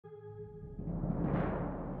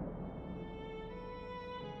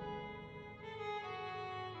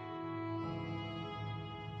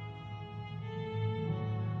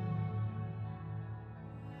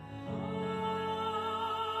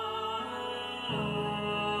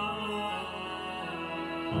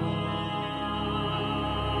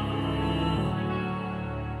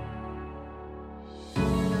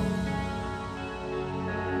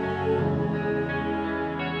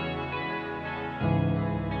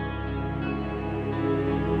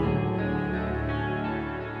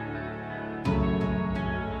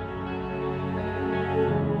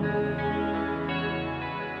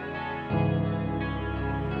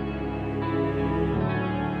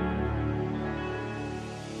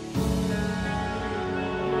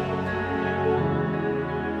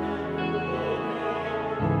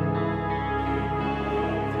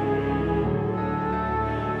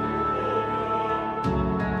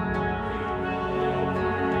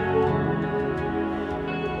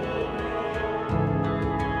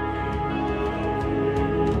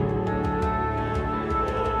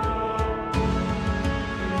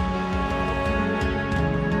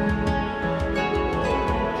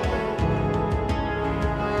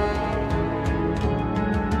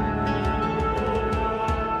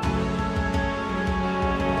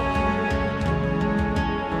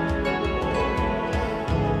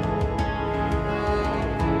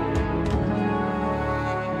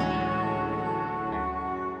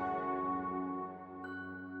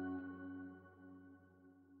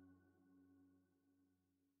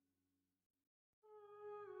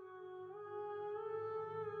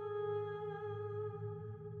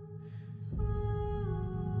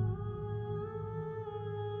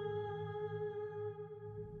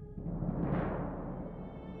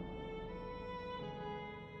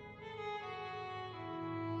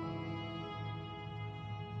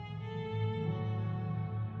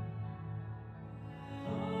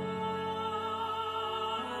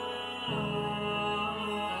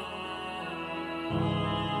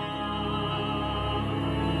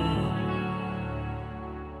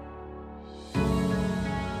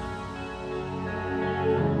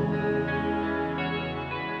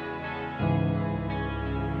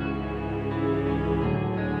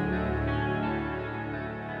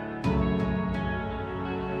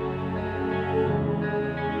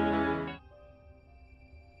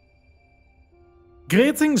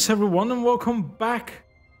Greetings everyone and welcome back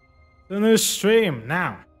to the new stream.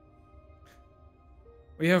 Now,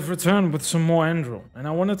 we have returned with some more Enderal, and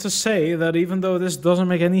I wanted to say that even though this doesn't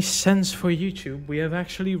make any sense for YouTube, we have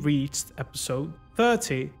actually reached episode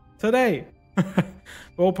 30 today.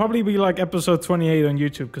 Will probably be like episode 28 on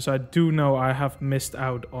YouTube, because I do know I have missed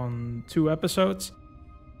out on 2 episodes.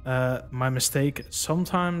 My mistake.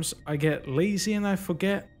 Sometimes I get lazy and I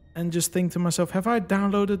forget and just think to myself, have I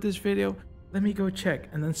downloaded this video? Let me go check.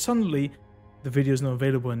 And then suddenly the video is not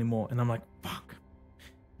available anymore. And I'm like, fuck.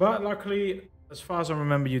 But luckily, as far as I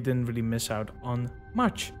remember, you didn't really miss out on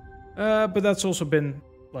much. But that's also been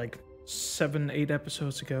like 7-8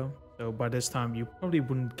 episodes ago. So by this time, you probably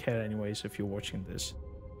wouldn't care anyways if you're watching this.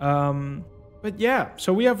 But yeah,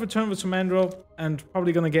 so we have returned with some Enderal and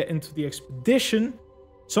probably going to get into the expedition.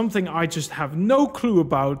 Something I just have no clue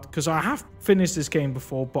about, because I have finished this game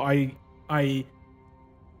before, but I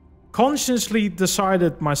consciously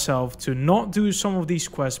decided myself to not do some of these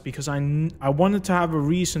quests because I wanted to have a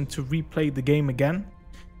reason to replay the game again.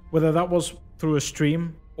 Whether that was through a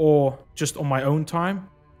stream or just on my own time,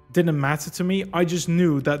 didn't matter to me. I just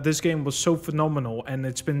knew that this game was so phenomenal and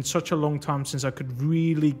it's been such a long time since I could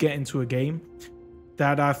really get into a game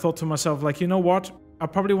that I thought to myself, like, you know what? I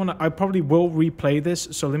probably will replay this,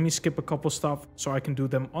 so let me skip a couple stuff so I can do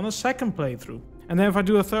them on a second playthrough. And then if I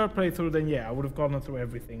do a third playthrough, then yeah, I would have gotten through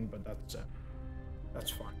everything, but that's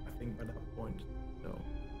fine, I think, by that point. So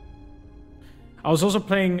I was also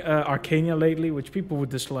playing Arcania lately, which people would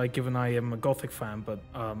dislike given I am a Gothic fan, but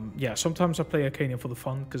yeah, sometimes I play Arcania for the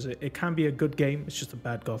fun, because it can be a good game, it's just a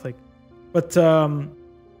bad Gothic. But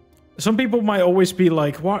some people might always be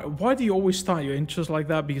like, why do you always start your intros like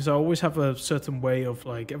that? Because I always have a certain way of,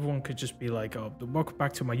 like, everyone could just be like, oh, welcome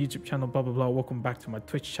back to my YouTube channel, blah, blah, blah, welcome back to my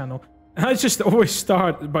Twitch channel. And I just always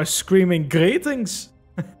start by screaming, greetings!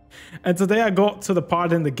 And today I got to the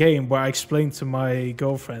part in the game where I explained to my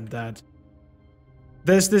girlfriend that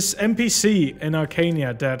there's this NPC in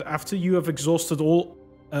Arcania that after you have exhausted all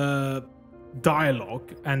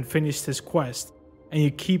dialogue and finished his quest, and you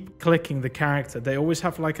keep clicking the character, they always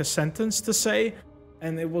have like a sentence to say,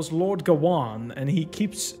 and it was Lord Gawain, and he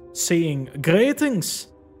keeps saying greetings,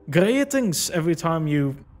 greetings every time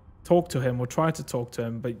you talk to him or try to talk to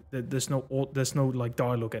him, but there's no like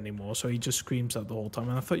dialogue anymore, so he just screams that the whole time.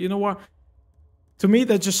 And I thought, you know what? To me,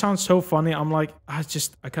 that just sounds so funny. I'm like, I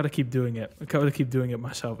gotta keep doing it. I gotta keep doing it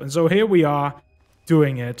myself. And so here we are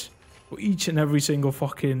doing it for each and every single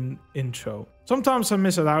fucking intro. Sometimes I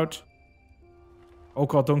miss it out. Oh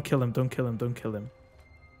god, don't kill him, don't kill him, don't kill him.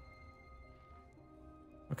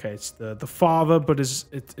 Okay, it's the father, but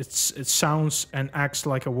it sounds and acts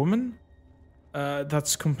like a woman.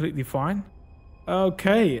 That's completely fine.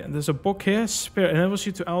 Okay, and there's a book here. Spirit enables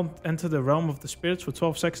you to enter the realm of the spirits for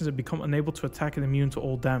 12 seconds and become unable to attack and immune to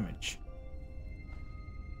all damage.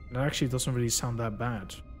 That actually doesn't really sound that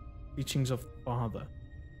bad. Teachings of the father.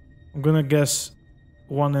 I'm gonna guess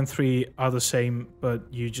 1 and 3 are the same, but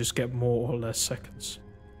you just get more or less seconds.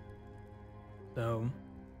 So,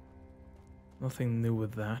 nothing new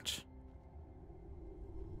with that.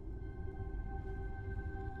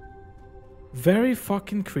 Very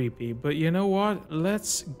fucking creepy, but you know what?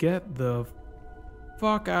 Let's get the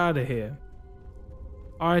fuck out of here.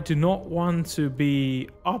 I do not want to be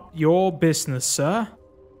up your business, sir.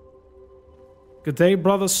 Good day,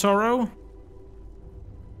 Brother Sorrow.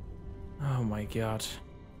 Oh my god.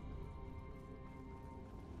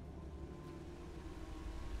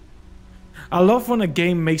 I love when a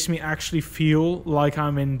game makes me actually feel like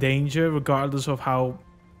I'm in danger, regardless of how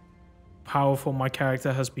powerful my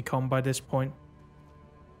character has become by this point.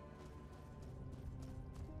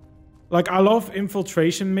 Like, I love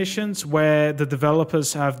infiltration missions where the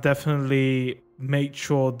developers have definitely made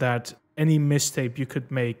sure that any mistake you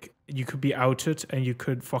could make, you could be outed and you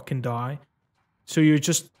could fucking die. So you're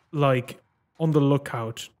just like on the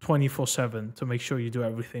lookout 24/7 to make sure you do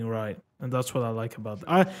everything right. And that's what I like about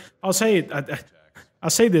it. I'll say it. I'll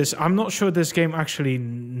say this. I'm not sure this game actually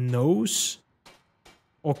knows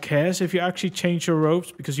or cares if you actually change your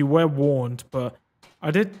robes, because you were warned, but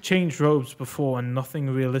I did change robes before and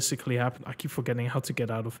nothing realistically happened. I keep forgetting how to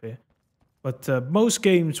get out of here. But most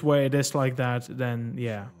games where it is like that, then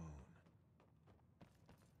yeah.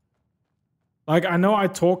 Like, I know I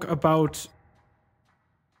talk about...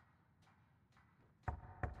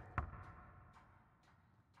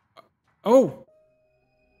 Oh!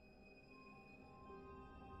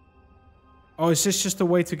 Oh, is this just a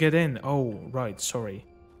way to get in? Oh, right, sorry.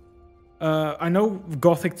 I know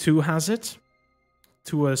Gothic 2 has it.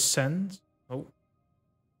 To ascend. Oh.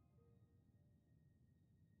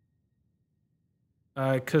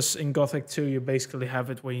 Because in Gothic 2, you basically have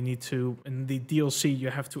it where you need to, in the DLC, you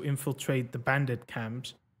have to infiltrate the bandit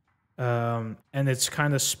camps. And it's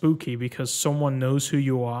kind of spooky because someone knows who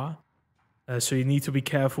you are. So you need to be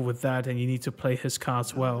careful with that, and you need to play his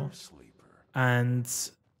cards well. And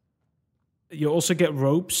you also get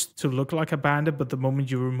ropes to look like a bandit, but the moment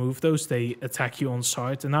you remove those, they attack you on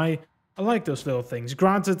sight. And I like those little things.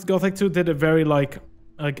 Granted, Gothic 2 did it very like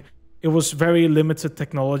it was very limited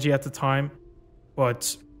technology at the time.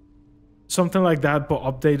 But something like that, but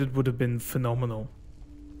updated, would have been phenomenal.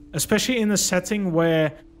 Especially in a setting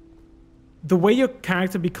where the way your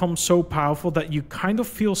character becomes so powerful that you kind of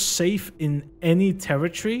feel safe in any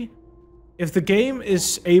territory. If the game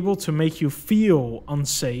is able to make you feel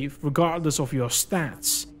unsafe, regardless of your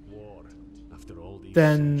stats,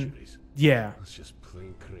 then yeah,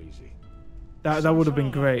 that would have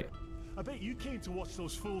been great. I bet you came to watch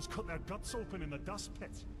those fools cut their guts open in the dust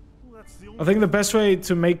pit. I think the best way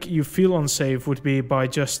to make you feel unsafe would be by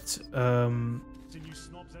just How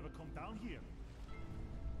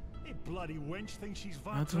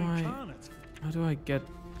do I get...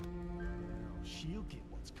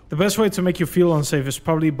 The best way to make you feel unsafe is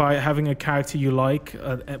probably by having a character you like,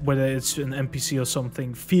 whether it's an NPC or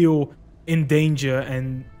something, feel in danger,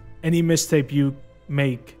 and any mistake you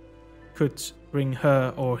make could bring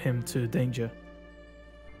her or him to danger.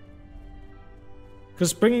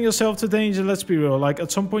 Because bringing yourself to danger, let's be real, like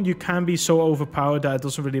at some point you can be so overpowered that it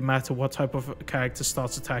doesn't really matter what type of character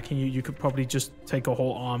starts attacking you. You could probably just take a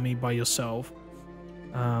whole army by yourself.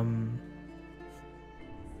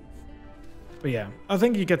 But yeah, I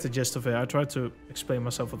think you get the gist of it. I tried to explain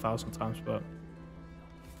myself 1,000 times, but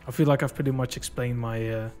I feel like I've pretty much explained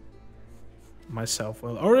my myself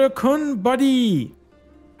well. Oreo-kun, buddy!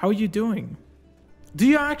 How are you doing? Do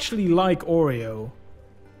you actually like Oreo?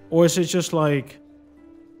 Or is it just like...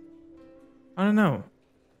 I don't know.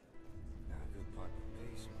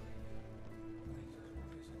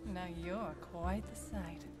 Now you're quite the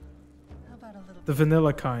sight. How about a little... The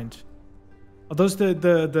vanilla kind. Are those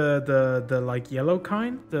the like yellow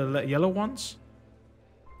kind? The yellow ones?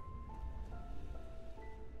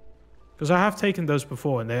 Because I have taken those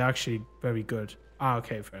before and they're actually very good. Ah,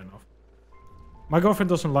 okay, fair enough. My girlfriend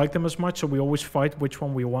doesn't like them as much, so we always fight which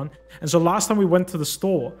one we want. And so last time we went to the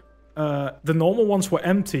store, the normal ones were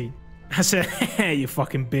empty. I said, hey, you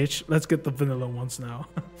fucking bitch. Let's get the vanilla ones now.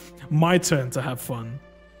 My turn to have fun.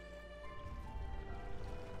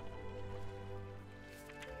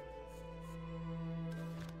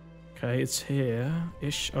 Okay, it's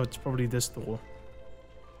here-ish. Oh, it's probably this door.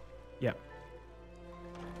 Yeah.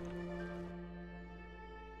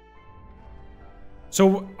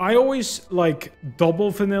 So I always like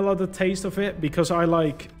double vanilla the taste of it because I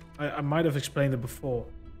might have explained it before.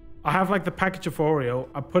 I have like the package of Oreo.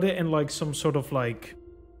 I put it in like some sort of like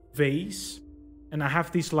vase. And I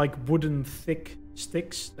have these like wooden thick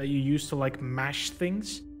sticks that you use to like mash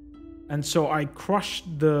things. And so I crush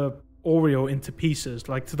the Oreo into pieces,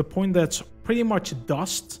 like to the point that's pretty much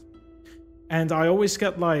dust. And I always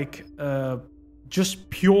get like just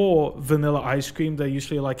pure vanilla ice cream. They're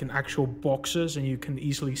usually like in actual boxes and you can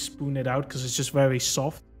easily spoon it out because it's just very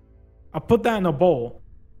soft. I put that in a bowl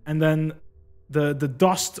and then the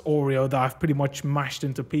dust Oreo that I've pretty much mashed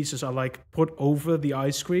into pieces I like put over the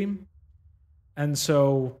ice cream. And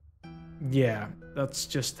so, yeah, that's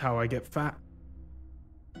just how I get fat.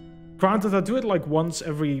 Granted, I do it like once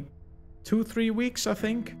every 2-3 weeks, I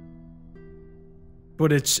think.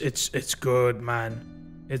 But it's good,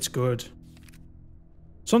 man. It's good.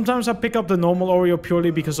 Sometimes I pick up the normal Oreo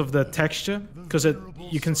purely because of the texture, because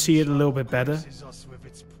you can see it a little bit better.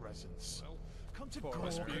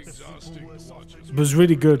 It was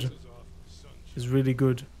really good. It's really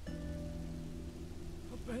good.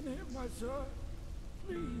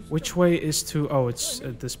 Which way is to... Oh, it's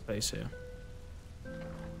at this place here.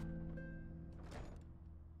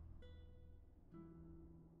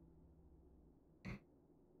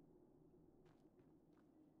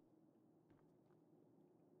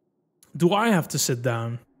 Do I have to sit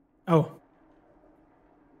down? Oh.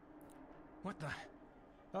 What the...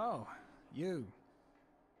 Oh, you.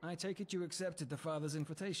 I take it you accepted the father's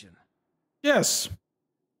invitation? Yes.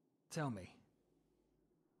 Tell me.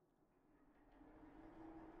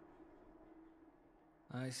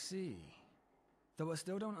 I see. Though I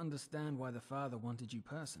still don't understand why the father wanted you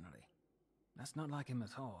personally. That's not like him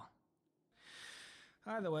at all.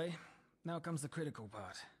 Either way, now comes the critical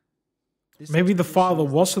part. Maybe the father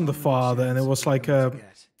wasn't the father and it was like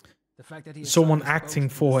someone acting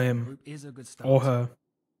for him or her.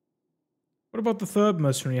 What about the third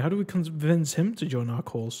mercenary? How do we convince him to join our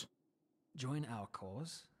cause? Join our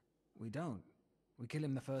cause? We don't. We kill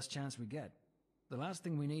him the first chance we get. The last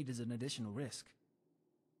thing we need is an additional risk.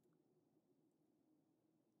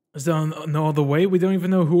 Is there no other way? We don't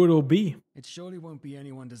even know who it'll be. It surely won't be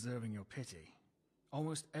anyone deserving your pity.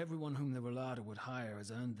 Almost everyone whom the Relada would hire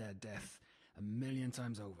has earned their death 1,000,000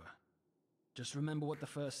 times over. Just remember what the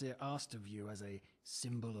First Seer asked of you as a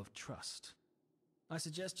symbol of trust. I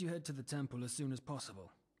suggest you head to the temple as soon as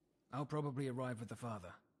possible. I'll probably arrive with the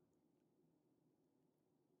father.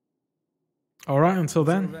 Alright, until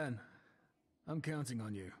then. Until then, I'm counting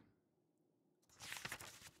on you.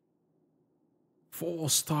 4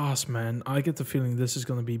 stars, man. I get the feeling this is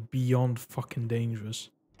gonna be beyond fucking dangerous.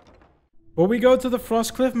 But we go to the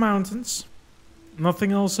Frostcliff Mountains.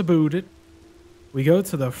 Nothing else about it. We go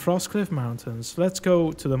to the Frostcliff Mountains. Let's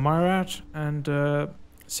go to the Myrat and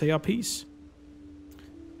say our piece.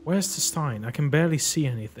 Where's the Stein? I can barely see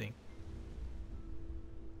anything.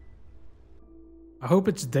 I hope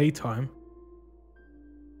it's daytime.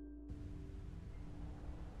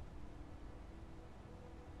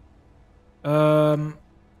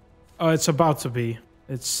 Oh, it's about to be.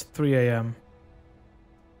 It's 3 a.m.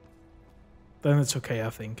 Then it's okay, I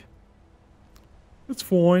think. It's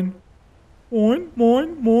fine. Moin.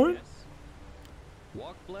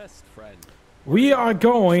 Walk blessed, friend. We are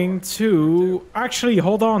going to... Actually,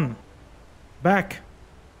 hold on. Back.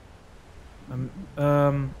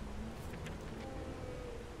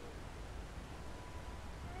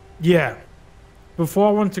 Yeah. Before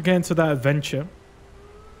I want to get into that adventure,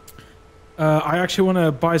 I actually want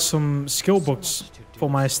to buy some skill books for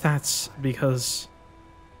my stats because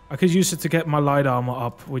I could use it to get my light armor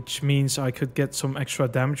up, which means I could get some extra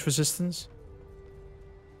damage resistance.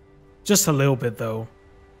 Just a little bit though.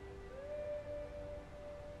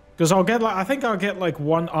 Because I'll get like, I think I'll get like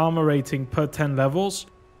 1 armor rating per 10 levels,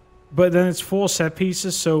 but then it's 4 set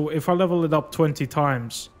pieces, so if I level it up 20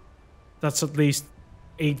 times, that's at least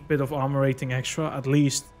 8 bit of armor rating extra, at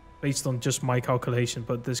least based on just my calculation,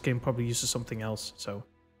 but this game probably uses something else. So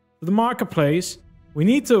the marketplace, we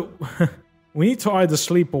need to we need to either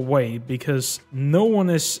sleep or wait because no one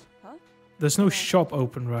is there's no shop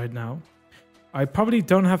open right now. I probably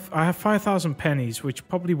don't have I have 5,000 pennies, which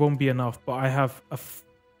probably won't be enough, but I have a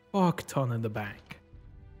fuck ton in the bank.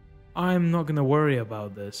 I'm not gonna worry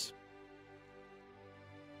about this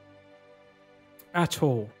at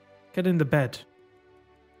all. Get in the bed.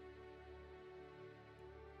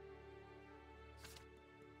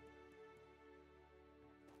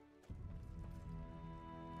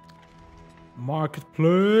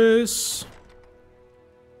 Marketplace.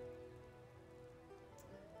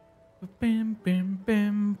 Bam, bam,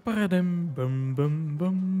 bam, ba-dum, bum, bum,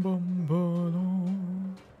 bum, bum,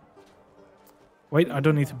 ba-dum. Wait, I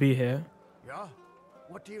don't need to be here. Yeah?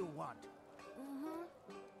 What do you want?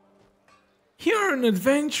 You're an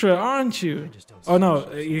adventurer, aren't you? Oh no,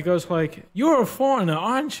 he goes like, you're a foreigner,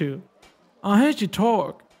 aren't you? I heard you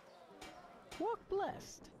talk. Walk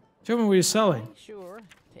blessed. Show me what you're selling. Sure,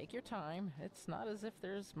 take your time. It's not as if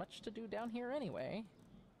there's much to do down here anyway.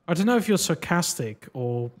 I don't know if you're sarcastic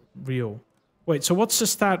or real. Wait, so what's the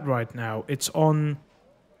stat right now? It's on...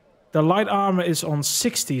 The light armor is on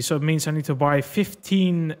 60, so it means I need to buy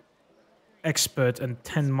 15 expert and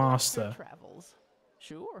 10 master. Travels.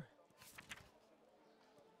 Sure.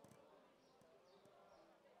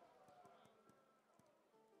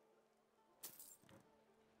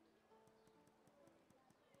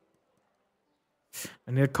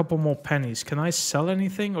 I need a couple more pennies. Can I sell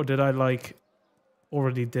anything, or did I like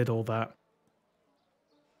already did all that?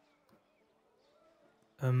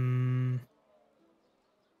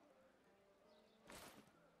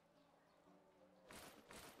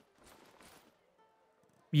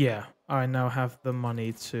 Yeah, I now have the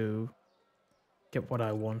money to get what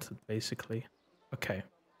I wanted, basically. Okay.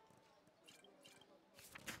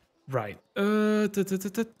 Right. 10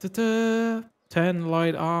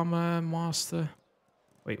 light armor, master.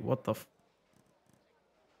 Wait, what the f...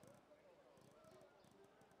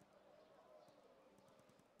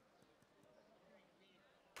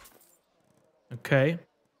 Okay.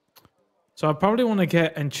 So I probably want to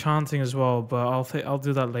get enchanting as well, but I'll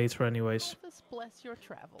do that later anyways. Bless your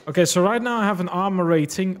travels. Okay, so right now I have an armor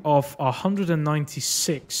rating of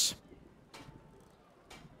 196.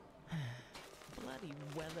 Bloody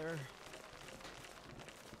weather.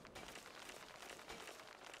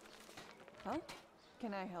 Huh?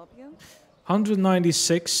 Can I help you?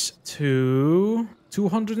 196 to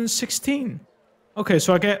 216. Okay,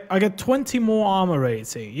 so I get 20 more armor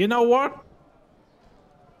rating. You know what?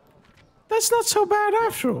 That's not so bad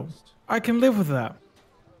after all. I can live with that.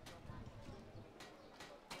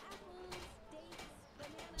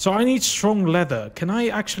 So I need strong leather. Can I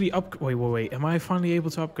actually wait. Am I finally able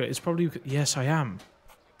to upgrade? It's probably... Yes, I am.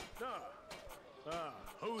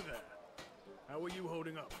 Ho there. How are you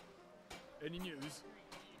holding up? Any news?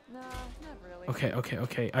 Nah, not really.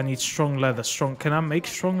 Okay. I need strong leather. Can I make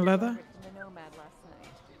strong leather? The nomad last night.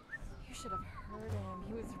 You should have heard him.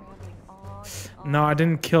 He was rambling on and No, I on.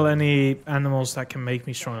 didn't kill any animals that can make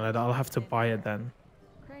me strong leather. I'll have to buy it then.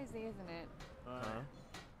 Crazy, isn't it?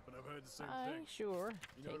 But I've heard the same Aye, thing. sure.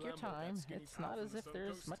 You know Take your Lambo, that time. skinny It's pal not from as the if South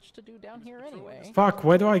there's Coast? much to do down here anyway. Fuck,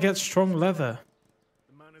 where do I get strong leather?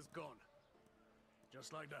 The man is gone.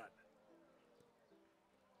 Just like that.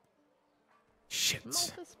 Shit.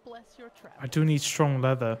 Malthus, bless your I travels. do need strong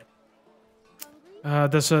leather.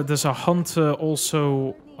 There's a hunter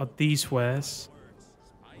also at these wares.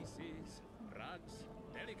 Spices, drugs,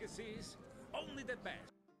 delicacies, only the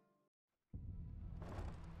best.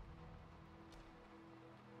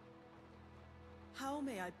 How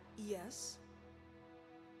may I... Yes?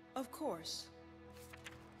 Of course.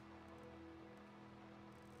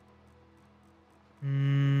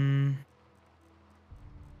 Hmm.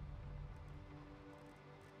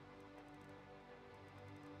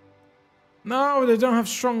 No, they don't have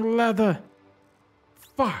strong leather.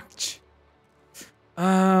 Fuck.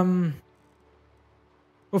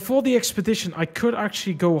 Before the expedition, I could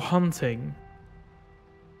actually go hunting.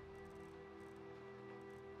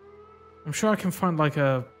 I'm sure I can find like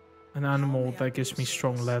an animal that gives me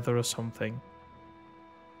strong leather or something.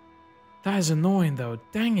 That is annoying though.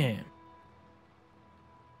 Dang it.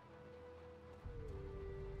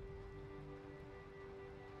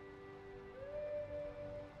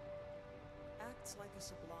 Acts like a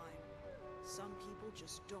sublime. Some people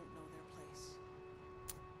just don't know their place.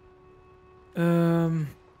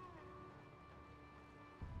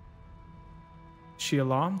 She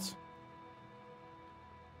alarmed?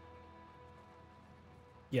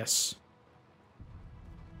 Yes.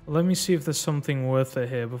 Let me see if there's something worth it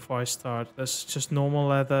here before I start. There's just normal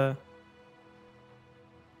leather.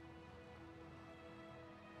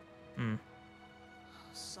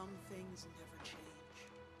 Some things never change.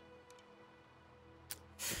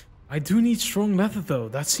 I do need strong leather though.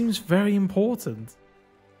 That seems very important.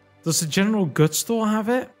 Does the general goods store have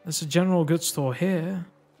it? There's a general goods store here.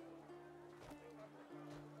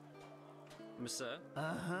 Sir?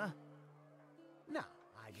 Uh-huh. No,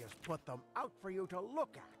 I just put them out for you to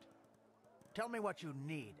look at. Tell me what you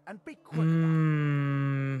need, and be quick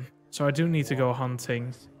about it. So I do need to go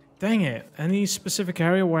hunting. Dang it. Any specific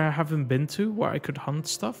area where I haven't been to where I could hunt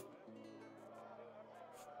stuff?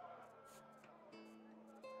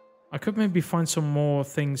 I could maybe find some more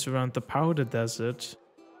things around the powder desert.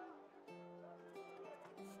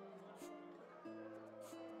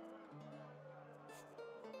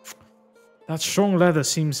 That strong leather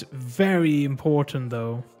seems very important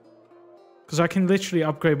though. Because I can literally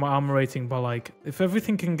upgrade my armor rating by like... If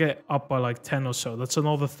everything can get up by like 10 or so, that's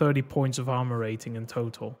another 30 points of armor rating in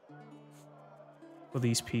total. For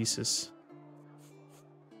these pieces.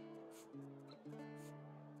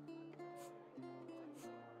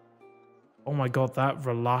 Oh my god, that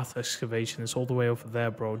Relath excavation is all the way over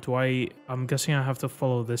there, bro. I'm guessing I have to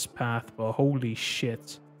follow this path, but holy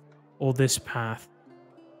shit. Or this path.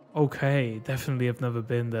 Okay, definitely have never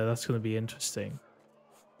been there. That's going to be interesting.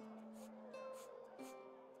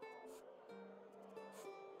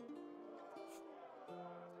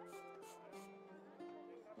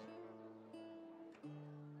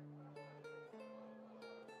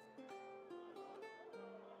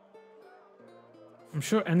 I'm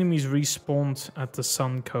sure enemies respawned at the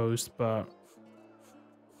Sun Coast, but...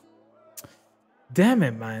 Damn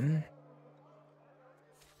it, man.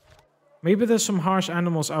 Maybe there's some harsh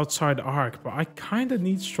animals outside Ark, but I kind of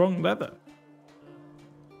need strong leather.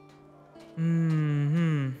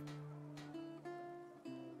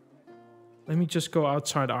 Let me just go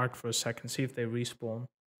outside Ark for a second, see if they respawn.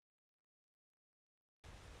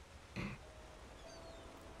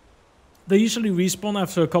 They usually respawn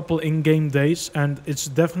after a couple in-game days, and it's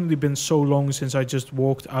definitely been so long since I just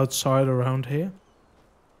walked outside around here.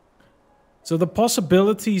 So the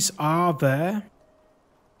possibilities are there.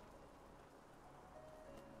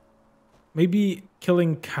 Maybe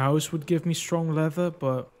killing cows would give me strong leather,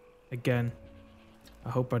 but again, I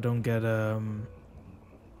hope I don't get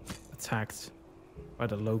attacked by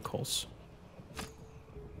the locals.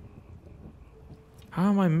 How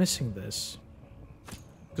am I missing this?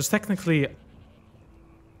 Because technically...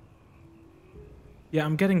 Yeah,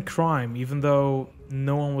 I'm getting crime, even though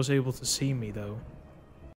no one was able to see me, though.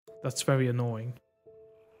 That's very annoying.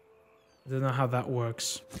 I don't know how that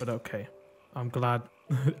works, but okay. I'm glad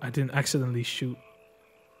I didn't accidentally shoot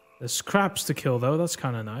There's scraps to kill though, that's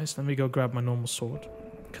kind of nice. Let me go grab my normal sword.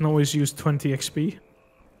 Can always use 20 XP.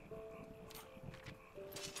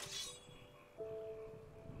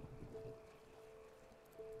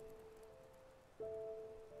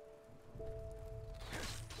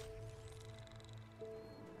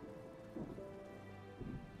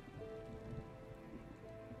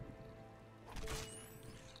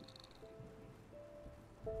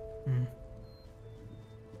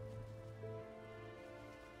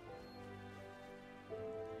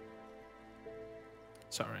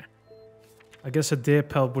 Sorry. I guess a deer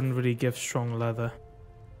pelt wouldn't really give strong leather.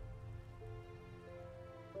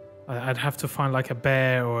 I'd have to find like a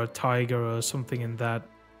bear or a tiger or something in that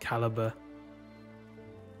caliber.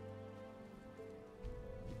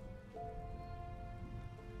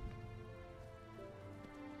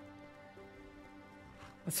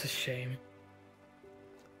 That's a shame.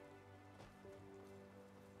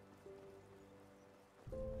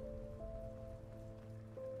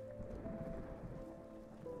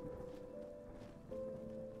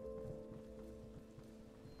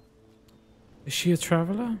 Is she a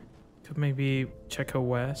traveler? Could maybe check her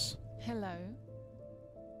wares. Hello.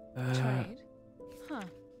 Trade? Huh.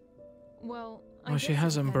 Well, Well, she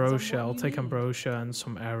has ambrosia. I'll take ambrosia and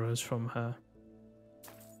some arrows from her.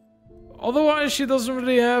 Otherwise, she doesn't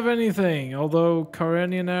really have anything. Although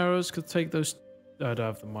Karenian arrows could take those. I don't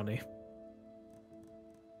have the money.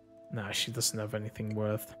 Nah, she doesn't have anything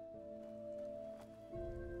worth.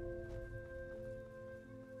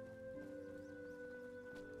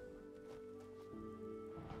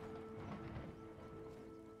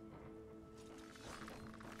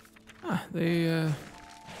 Ah, they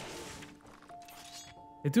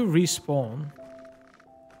do respawn.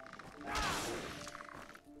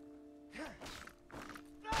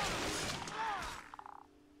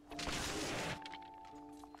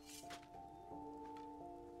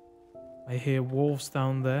 I hear wolves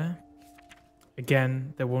down there.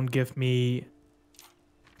 Again, they won't give me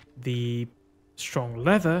the strong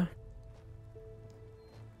leather.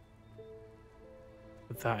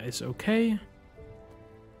 But that is okay.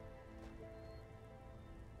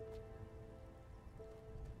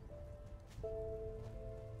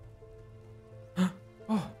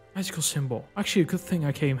 Oh, magical symbol. Actually, a good thing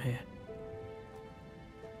I came here.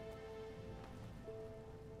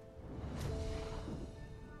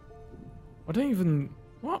 I don't even...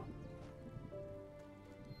 What?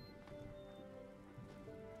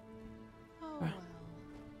 Oh, well.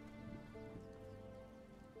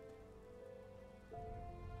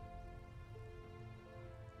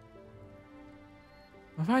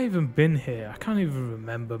 Have I even been here? I can't even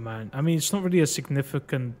remember, man. I mean, it's not really a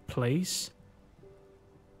significant place.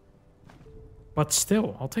 But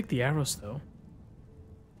still, I'll take the arrows, though.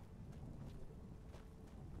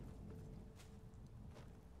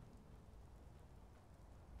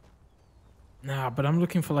 Nah, but I'm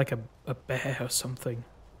looking for like a bear or something.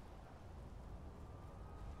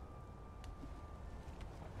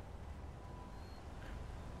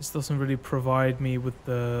 This doesn't really provide me with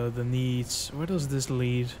the needs. Where does this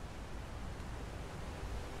lead?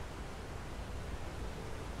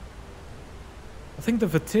 I think the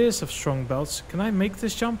Vatirs have strong belts. Can I make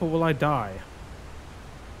this jump or will I die?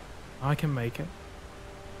 I can make it.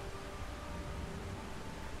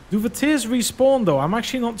 Do Vatirs respawn though? I'm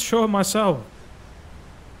actually not sure myself.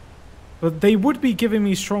 But they would be giving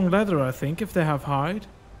me strong leather, I think, if they have hide.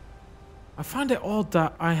 I find it odd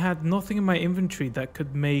that I had nothing in my inventory that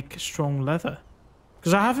could make strong leather.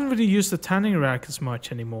 Because I haven't really used the tanning rack as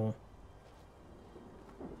much anymore.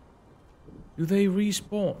 Do they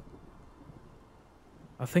respawn?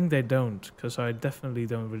 I think they don't, because I definitely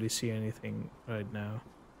don't really see anything right now.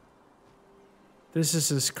 This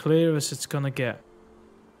is as clear as it's gonna get.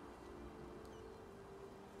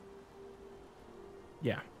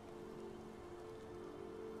 Yeah.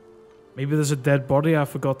 Maybe there's a dead body I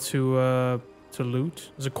forgot to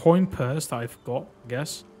loot. There's a coin purse that I forgot, I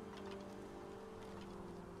guess.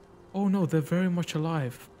 Oh no, they're very much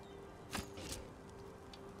alive.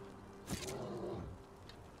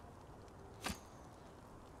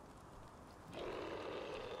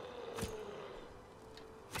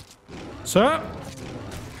 Sir?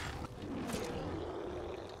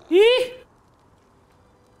 Eee!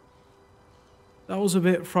 That was a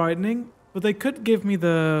bit frightening, but they could give me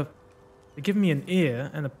the... They give me an ear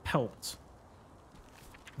and a pelt.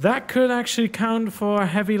 That could actually count for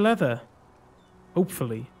heavy leather.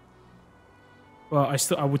 Hopefully. Well,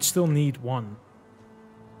 I would still need one.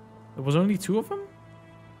 There was only 2 of them?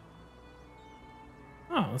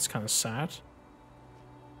 Oh, that's kind of sad.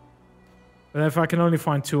 But if I can only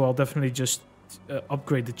find 2, I'll definitely just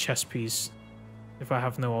upgrade the chest piece if I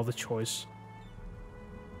have no other choice.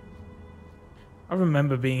 I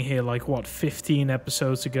remember being here like, what, 15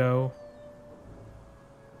 episodes ago.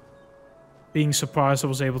 Being surprised I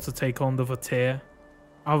was able to take on the Vatir.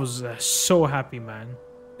 I was so happy, man.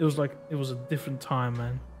 It was like, it was a different time,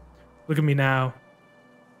 man. Look at me now.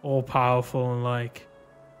 All powerful and like...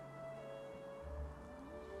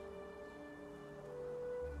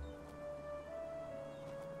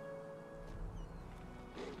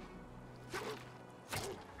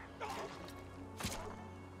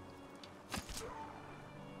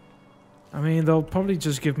 I mean, they'll probably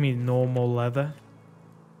just give me normal leather.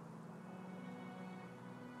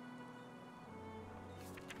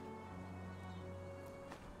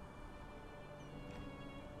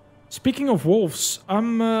 Speaking of wolves, I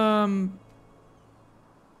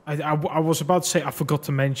was about to say I forgot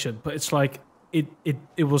to mention, but it's like it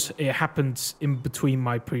happened in between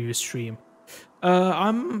my previous stream.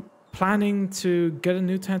 I'm planning to get a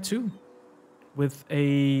new tattoo with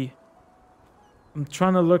a... I'm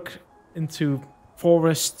trying to look into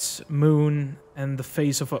forests, moon, and the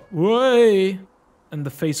face of a... Way! And the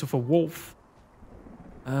face of a wolf.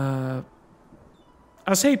 I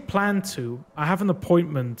say plan to. I have an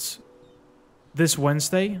appointment this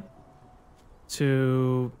Wednesday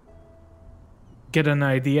to get an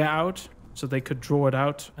idea out so they could draw it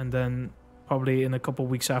out, and then probably in a couple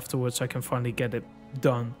weeks afterwards I can finally get it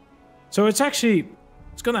done. So it's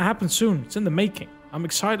gonna happen soon. It's in the making. I'm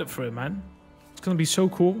excited for it, man. It's gonna be so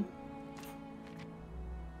cool.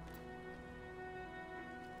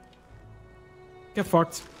 Get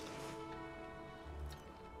fucked.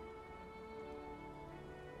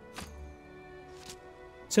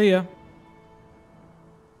 See ya.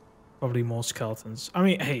 Probably more skeletons. I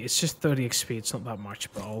mean, hey, it's just 30 XP. It's not that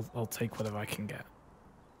much, but I'll take whatever I can get.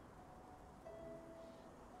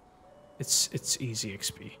 It's easy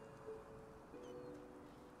XP.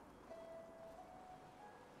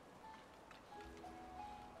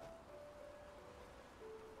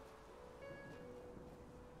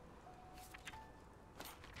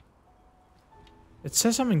 It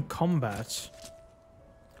says I'm in combat,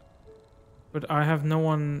 but I have no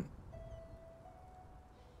one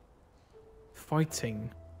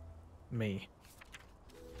fighting me.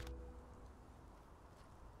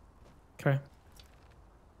 Okay.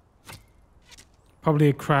 Probably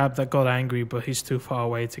a crab that got angry, but he's too far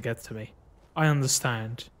away to get to me. I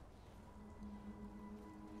understand.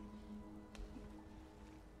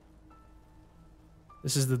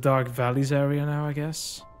 This is the Dark Valleys area now, I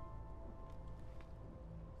guess.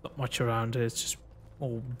 Not much around it, it's just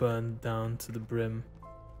all burned down to the brim.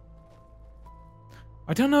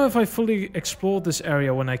 I don't know if I fully explored this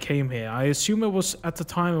area when I came here. I assume it was, at the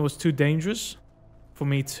time, it was too dangerous for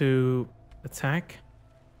me to attack.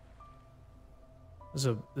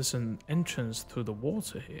 There's an entrance through the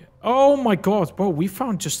water here. Oh my god, bro, we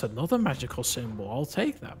found just another magical symbol. I'll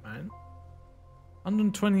take that, man.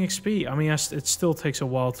 120 XP. I mean, it still takes a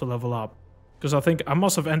while to level up. Because I think I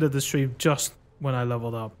must have ended the stream just when I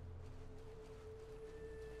leveled up.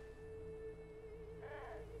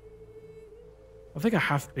 I think I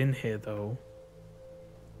have been here, though.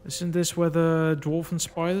 Isn't this where the dwarven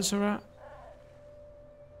spiders are at?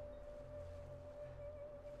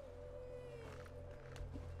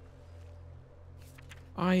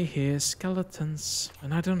 I hear skeletons.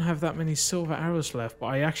 And I don't have that many silver arrows left, but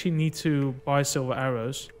I actually need to buy silver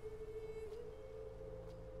arrows.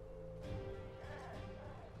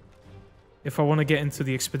 If I want to get into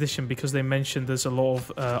the expedition, because they mentioned there's a lot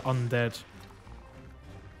of undead.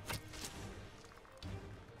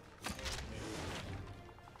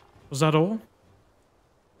 Was that all?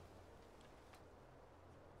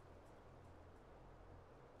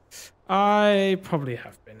 I probably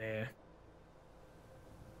have been here.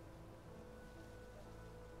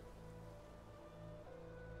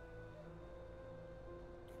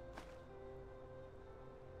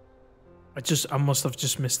 I must have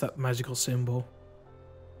just missed that magical symbol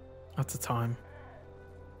at the time.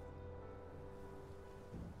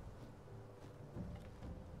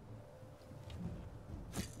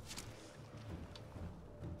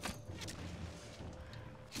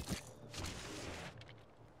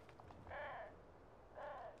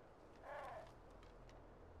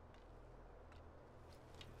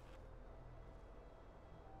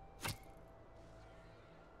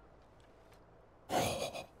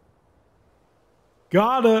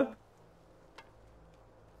 Got it.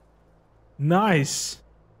 Nice.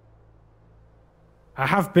 I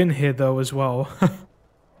have been here though as well.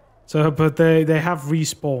 So, but they have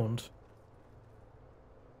respawned.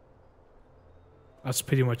 That's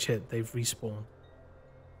pretty much it. They've respawned.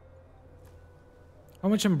 How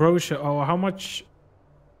much ambrosia? Oh, how much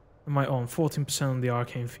Am I on 14% on the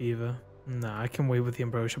Arcane Fever? Nah, I can wait with the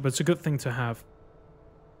Ambrosia, but it's a good thing to have.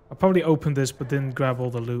 I probably opened this but didn't grab all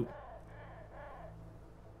the loot.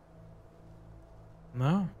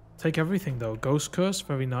 No, take everything though. Ghost Curse,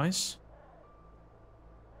 very nice.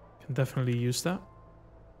 Can definitely use that.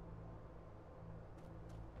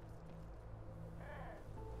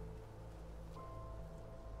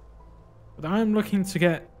 But I'm looking to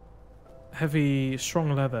get heavy,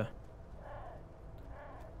 strong leather.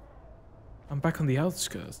 I'm back on the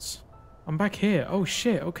outskirts. I'm back here. Oh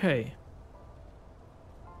shit, okay.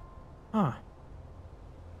 Huh.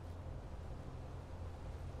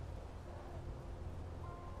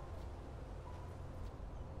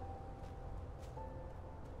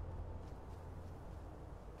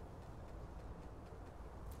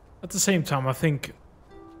 At the same time, I think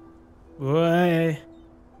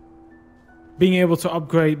being able to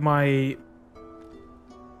upgrade my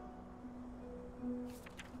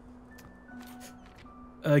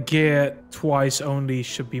gear twice only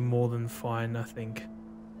should be more than fine, I think.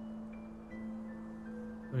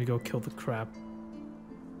 Let me go kill the crab.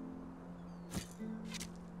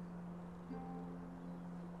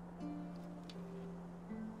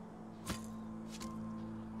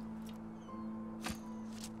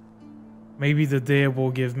 Maybe the deer will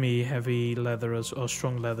give me heavy leather or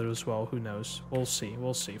strong leather as well. Who knows? We'll see.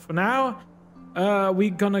 We'll see. For now, we're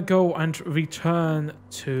gonna go and return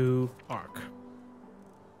to Ark.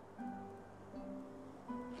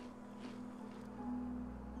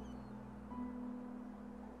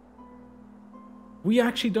 We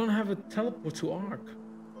actually don't have a teleport to Ark.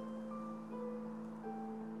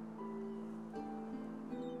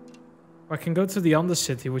 I can go to the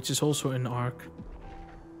Undercity, which is also in Ark.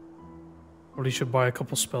 Probably should buy a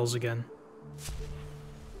couple spells again.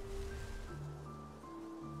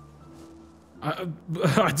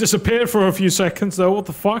 I disappeared for a few seconds though, what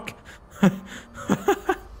the fuck?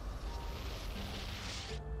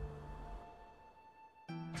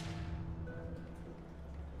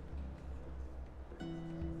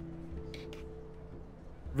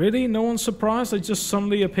 Really? No one's surprised I just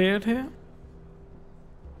suddenly appeared here?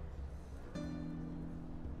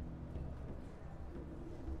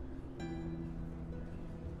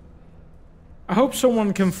 I hope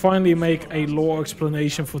someone can finally make a lore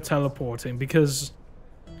explanation for teleporting, because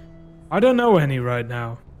I don't know any right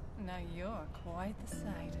now. Now you're quite the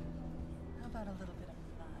sight. How about a little bit of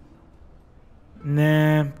fun?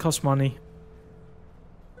 Nah, costs money.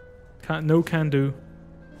 Can do.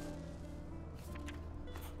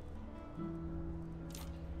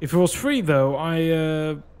 If it was free though,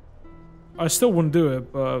 I still wouldn't do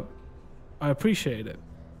it, but I appreciate it.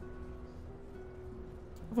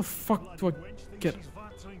 How the fuck do I get?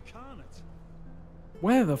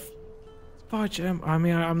 Where the fudge am I?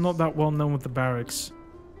 Mean, I'm not that well known with the barracks.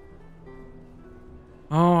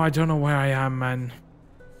 Oh, I don't know where I am, man.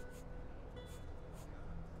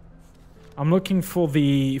 I'm looking for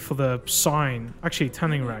the sign. Actually,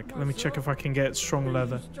 tanning rack. Let me check if I can get strong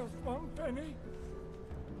leather.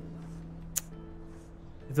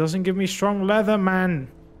 It doesn't give me strong leather, man.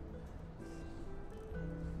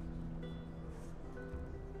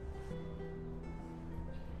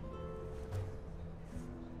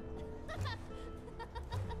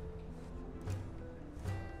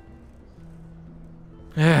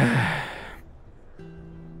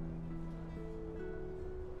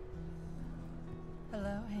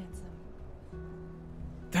 Hello, handsome.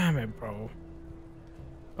 Damn it, bro.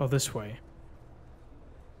 Oh, this way.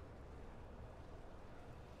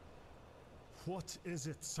 What is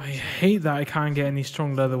it? I hate that I can't get any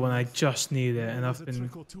strong leather when I just need it, and I've been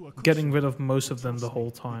getting rid of most of them the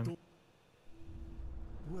whole time.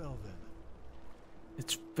 Well then.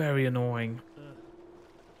 It's very annoying.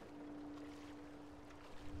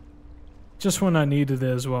 Just when I needed it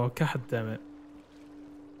as well. God damn it.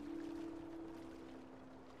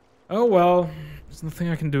 Oh well, there's nothing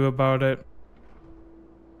I can do about it.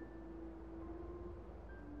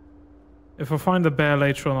 If I find the bear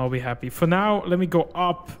later on, I'll be happy. For now, let me go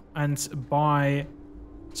up and buy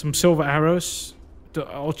some silver arrows.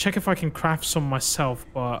 I'll check if I can craft some myself,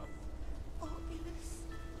 but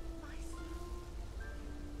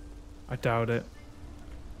I doubt it.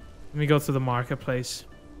 Let me go to the marketplace.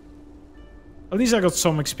 At least I got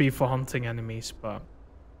some XP for hunting enemies, but...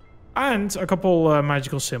 And a couple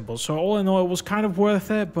magical symbols. So all in all, it was kind of worth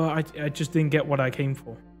it, but I just didn't get what I came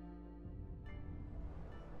for.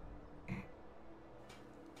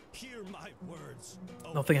 Hear my words.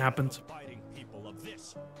 Nothing happened. People of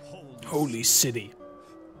this Holy city.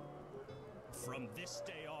 From this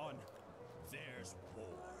day on, there's war.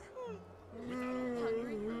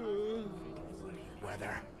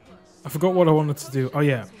 Weather. I forgot what I wanted to do. Oh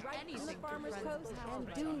yeah.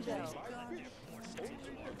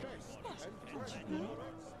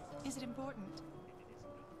 Is it important?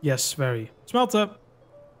 Yes, very. Smelter.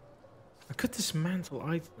 I could dismantle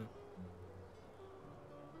item.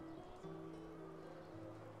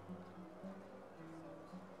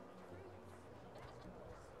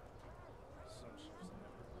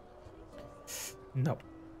 No.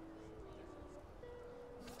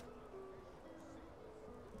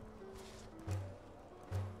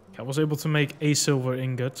 I was able to make a silver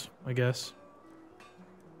ingot, I guess.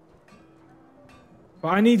 But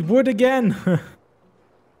I need wood again.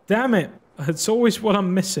 Damn it. It's always what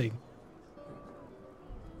I'm missing.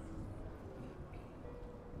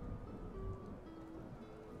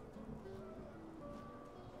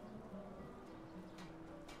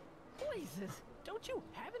 Blazes! Don't you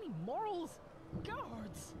have any morals?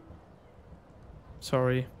 Guards!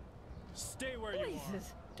 Sorry. Stay where you are.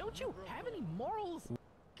 Blazes! Don't you have any morals?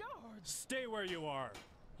 Guards! Stay where you are.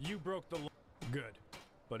 You broke the law. Good.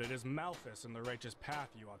 But it is Malthus in the righteous path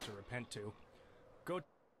you ought to repent to. Go.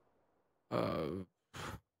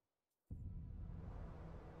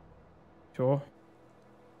 Sure.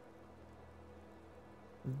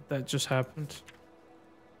 That just happened.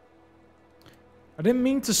 I didn't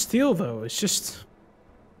mean to steal though. It's just.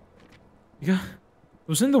 Yeah. It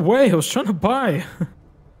was in the way. I was trying to buy.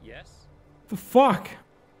 Yes? The fuck?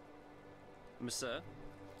 Monsieur?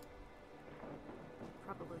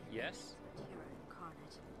 Probably. Yes? Terror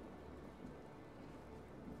incarnate.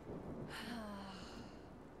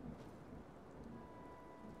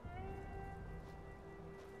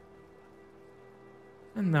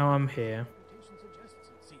 And now I'm here.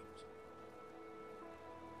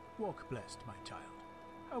 Walk blessed, my child.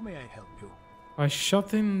 How may I help you? I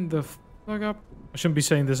shut him the fuck up. I shouldn't be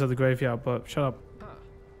saying this at the graveyard, but shut up. Huh.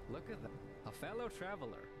 Look at that. A fellow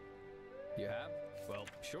traveler. You have? Well,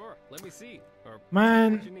 sure. Let me see. Or what you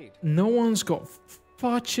Man, need. no one's got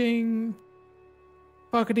fucking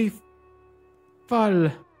fuckity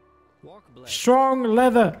full. Walk blessed. Strong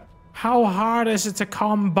leather. How hard is it to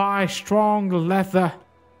come by strong leather?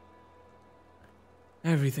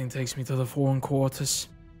 Everything takes me to the foreign quarters.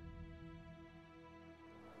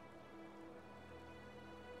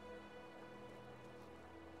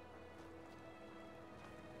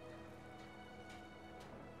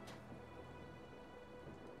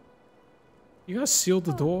 You guys sealed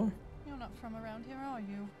the door? You're not from around here, are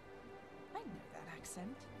you? I know that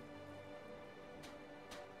accent.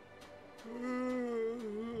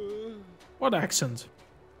 What accent?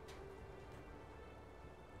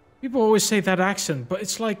 People always say that accent, but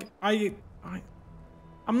it's like I'm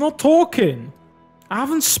not talking. I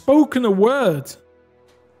haven't spoken a word.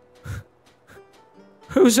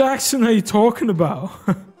 Whose accent are you talking about?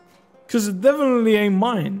 Because it definitely ain't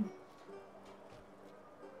mine.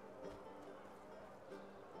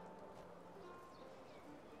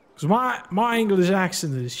 Because my English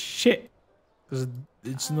accent is shit. Because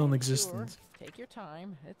it's non-existent. Sure. Take your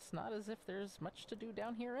time. It's not as if there's much to do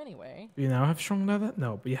down here anyway. Do you now have strong leather?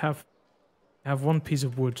 No, but you have one piece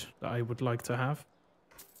of wood that I would like to have.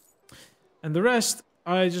 And the rest,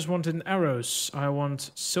 I just wanted arrows. I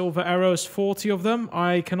want silver arrows, 40 of them.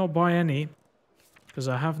 I cannot buy any because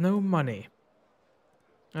I have no money.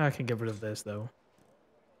 I can get rid of this though.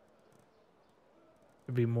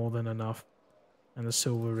 It'd be more than enough. And the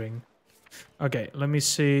silver ring. Okay, let me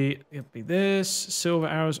see. It'll be this. Silver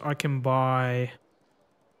arrows I can buy.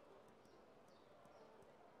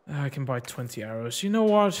 I can buy 20 arrows. You know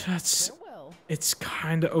what? Farewell. It's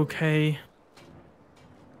kind of okay.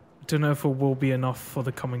 I don't know if it will be enough for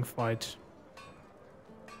the coming fight.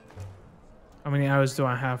 How many arrows do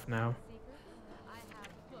I have now?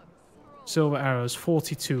 Silver arrows,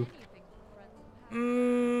 42.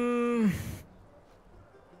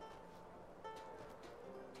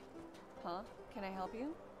 Huh? Can I help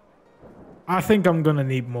you? I think I'm gonna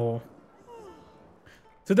need more.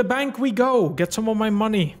 To the bank we go. Get some of my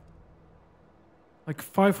money. Like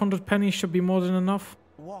 500 pennies should be more than enough.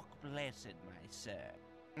 Walk blessed, my sir.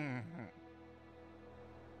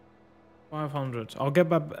 500. I'll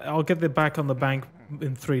get it back on the bank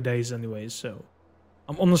in 3 days anyways, so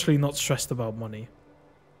I'm honestly not stressed about money.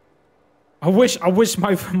 I wish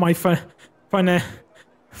my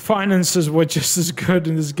finances were just as good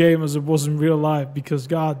in this game as it was in real life, because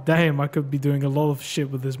god damn, I could be doing a lot of shit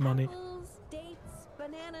with this money. Apples, dates,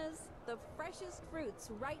 bananas, the freshest fruits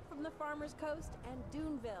right from the farmer's coast and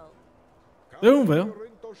Duneville. Duneville?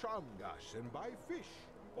 And buy fish.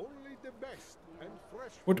 Only the best and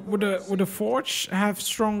fresh. Would a forge have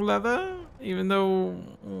strong leather, even though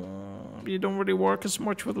you don't really work as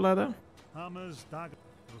much with leather?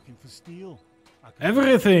 Looking for steel.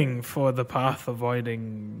 Everything for the path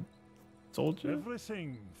avoiding soldier.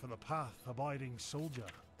 Everything for the path abiding soldier.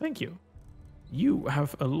 Thank you. You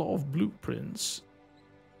have a lot of blueprints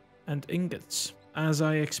and ingots, as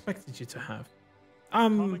I expected you to have.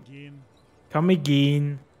 Come again. Come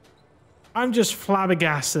again. I'm just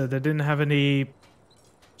flabbergasted I didn't have any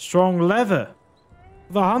strong leather.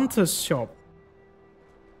 The hunter's shop.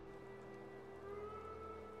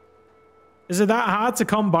 Is it that hard to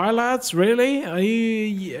come by, lads? Really? Are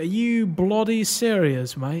you bloody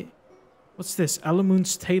serious, mate? What's this?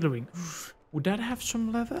 Alamoon's tailoring. Would that have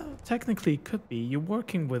some leather? Technically, it could be. You're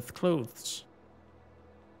working with clothes.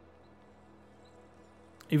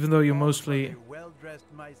 Even though you're mostly... well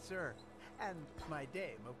dressed, my sir. And my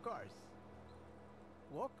dame, of course.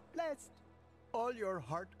 Walk blessed. All your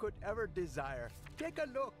heart could ever desire. Take a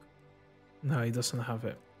look. No, he doesn't have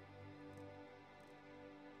it.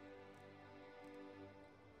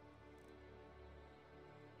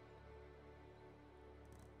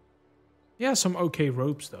 Yeah, some okay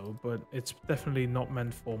ropes though, but it's definitely not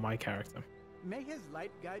meant for my character. May his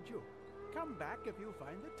light guide you. Come back if you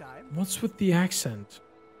find the time. What's with the accent?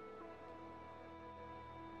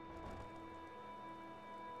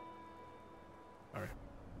 Sorry.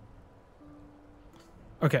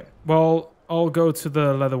 Okay, well, I'll go to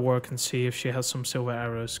the leatherwork and see if she has some silver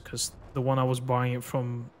arrows, because the one I was buying it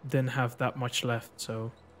from didn't have that much left,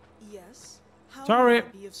 so... Yes. How Sorry. may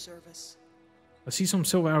I be of service? I see some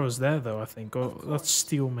silver arrows there, though, I think. Or that's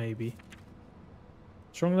steel, maybe.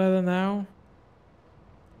 Strong leather now?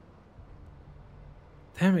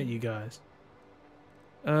 Damn it, you guys.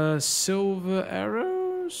 Silver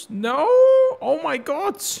arrows? No! Oh my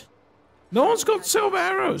god! No one's got silver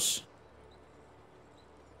arrows!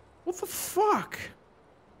 What the fuck?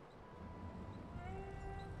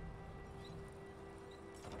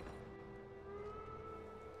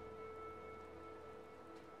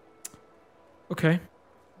 Okay.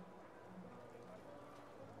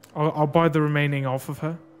 I'll buy the remaining off of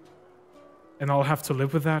her. And I'll have to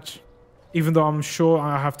live with that. Even though I'm sure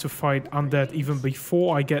I have to fight undead even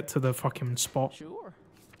before I get to the fucking spot. Sure.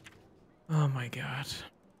 Oh my god.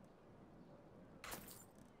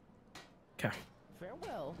 Okay.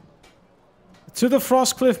 Farewell. To the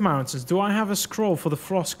Frostcliff Mountains. Do I have a scroll for the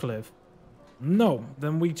Frostcliff? No.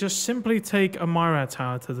 Then we just simply take a Myra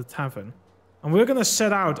Tower to the tavern. And we're gonna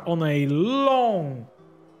set out on a long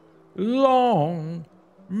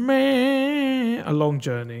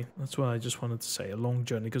journey. That's what I just wanted to say, a long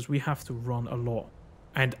journey, because we have to run a lot.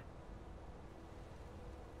 And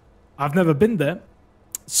I've never been there,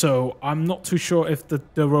 so I'm not too sure if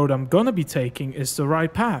the road I'm gonna be taking is the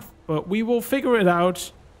right path. But we will figure it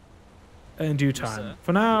out in due time.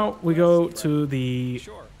 For now, we go to the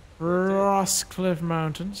Frostcliff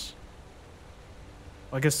Mountains.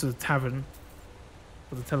 I guess to the tavern.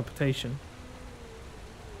 For the teleportation.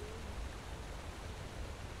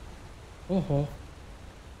 Oh.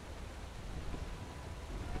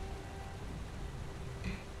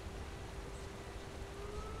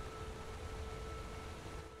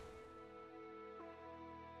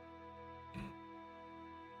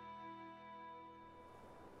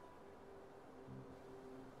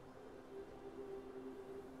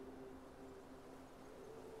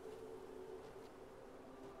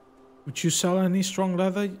 Would you sell any strong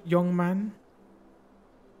leather, young man?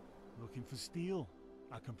 Looking for steel.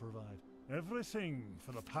 I can provide everything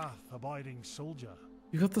for the path abiding soldier.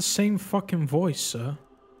 You got the same fucking voice, sir.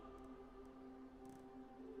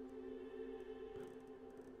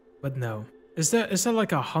 But no. Is there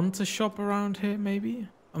like a hunter shop around here, maybe?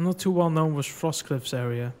 I'm not too well known with Frostcliff's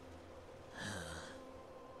area.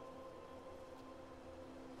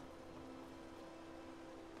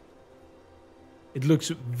 It looks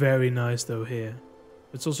very nice though here.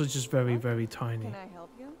 It's also just very, very tiny. Can I help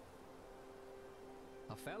you?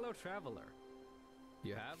 A fellow traveler.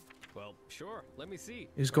 You have? Well, sure. Let me see.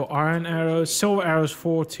 He's got iron arrows, silver arrows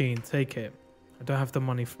 14. Take it. I don't have the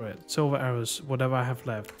money for it. Silver arrows, whatever I have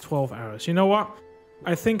left. 12 arrows. You know what?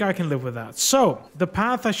 I think I can live with that. So, the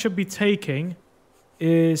path I should be taking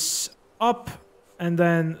is up and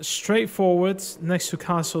then straight forward next to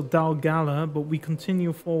Castle Dalgala, but we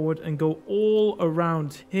continue forward and go all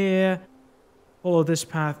around here, follow this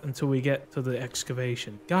path until we get to the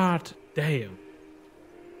excavation. God damn.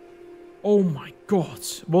 Oh my god.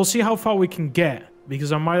 We'll see how far we can get,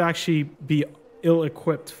 because I might actually be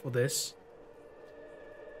ill-equipped for this.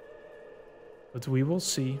 But we will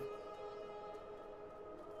see.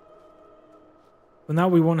 But now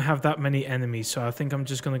we won't have that many enemies, so I think I'm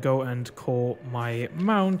just going to go and call my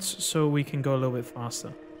mount so we can go a little bit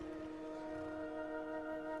faster.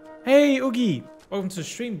 Hey, Oogie. Welcome to the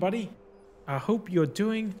stream, buddy. I hope you're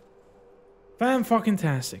doing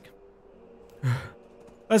fan-fucking-tastic.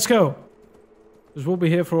 Let's go. Because we'll be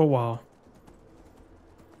here for a while.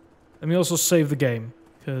 Let me also save the game.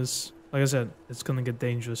 Because, like I said, it's gonna get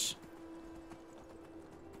dangerous.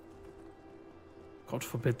 God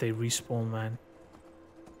forbid they respawn, man.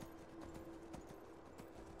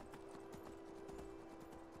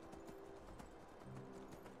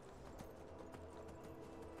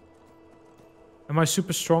 Am I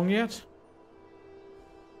super strong yet?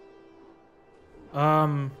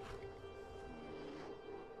 To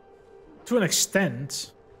an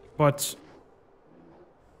extent, but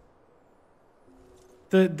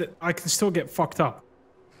I can still get fucked up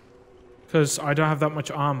because I don't have that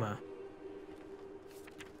much armor.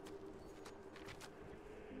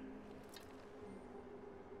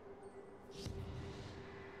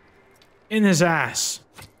 In his ass.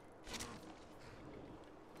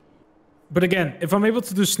 But again, if I'm able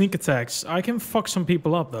to do sneak attacks, I can fuck some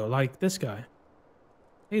people up though, like this guy.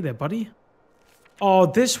 Hey there, buddy. Oh,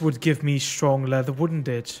 this would give me strong leather, wouldn't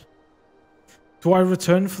it? Do I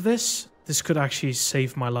return for this? This could actually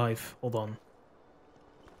save my life. Hold on.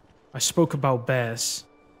 I spoke about bears.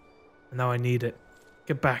 And now I need it.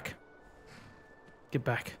 Get back. Get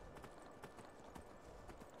back.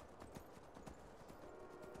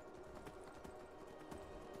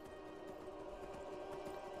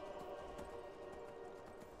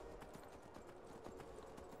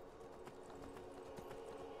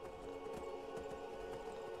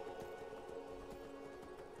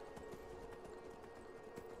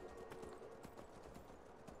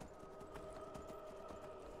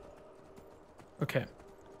 Okay.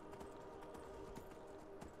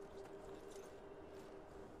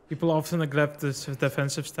 People often neglect the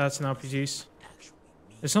defensive stats in RPGs.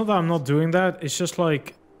 It's not that I'm not doing that, it's just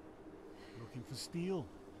like... Looking for steel,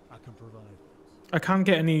 I can provide. I can't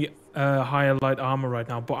get any higher light armor right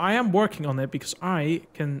now, but I am working on it because I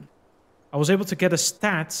was able to get a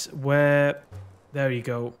stat where... There you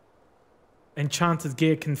go. Enchanted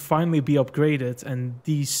gear can finally be upgraded, and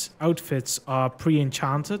these outfits are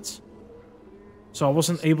pre-enchanted. So I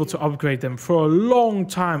wasn't able to upgrade them for a long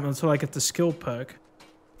time until I get the skill perk.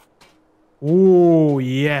 Oh,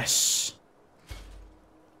 yes.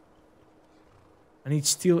 I need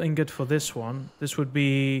steel ingot for this one. This would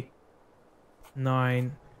be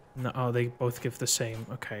 9. No, oh, they both give the same.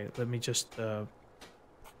 Okay, let me just... Am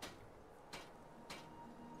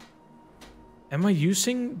I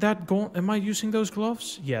using that am I using those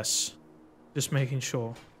gloves? Yes. Just making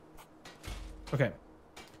sure. Okay.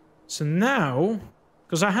 So now,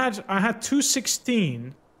 because I had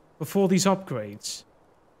 216 before these upgrades,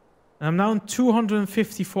 and I'm now on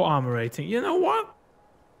 254 armor rating. You know what?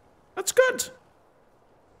 That's good.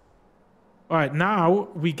 All right, now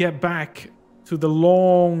we get back to the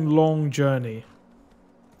long, long journey.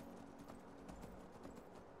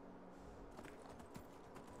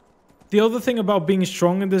 The other thing about being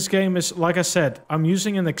strong in this game is, like I said, I'm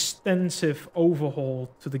using an extensive overhaul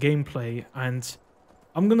to the gameplay, and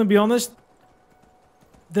I'm gonna be honest,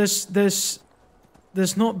 there's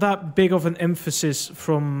not that big of an emphasis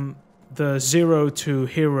from the 0 to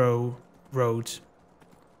hero road.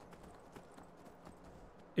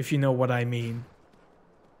 If you know what I mean.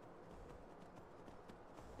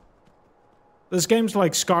 There's games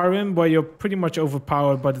like Skyrim where you're pretty much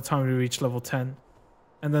overpowered by the time you reach level 10.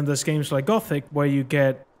 And then there's games like Gothic where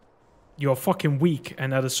you're fucking weak,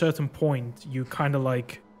 and at a certain point you kind of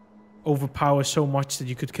like overpower so much that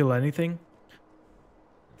you could kill anything.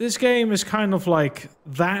 This game is kind of like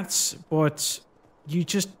that, but you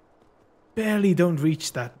just barely don't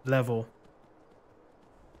reach that level.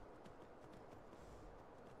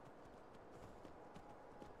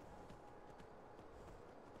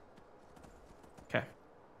 Okay.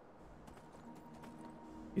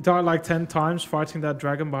 You died like 10 times fighting that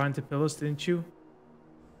dragon behind the pillars, didn't you?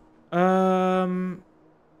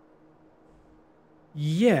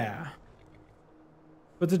 Yeah.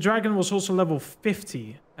 But the dragon was also level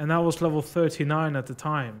 50, and I was level 39 at the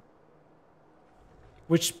time.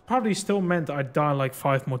 Which probably still meant I'd die like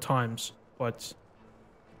 5 more times, but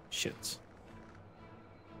shit.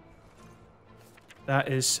 That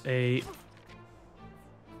is a...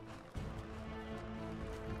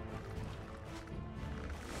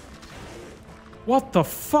 What the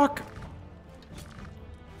fuck?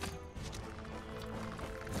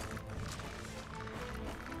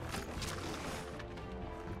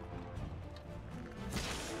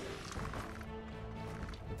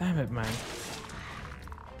 Damn it, man.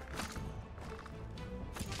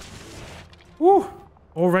 Woo!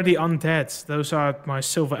 already undead. Those are my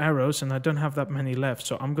silver arrows, and I don't have that many left.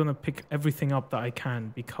 So I'm gonna pick everything up that I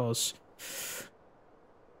can because,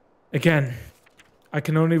 again, I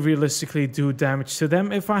can only realistically do damage to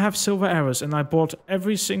them if I have silver arrows. And I bought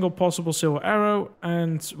every single possible silver arrow,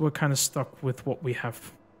 and we're kind of stuck with what we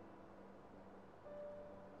have.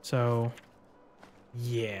 So,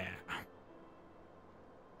 yeah.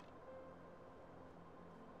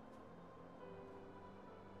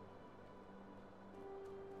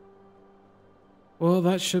 Well,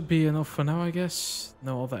 that should be enough for now, I guess.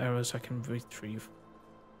 No other arrows I can retrieve.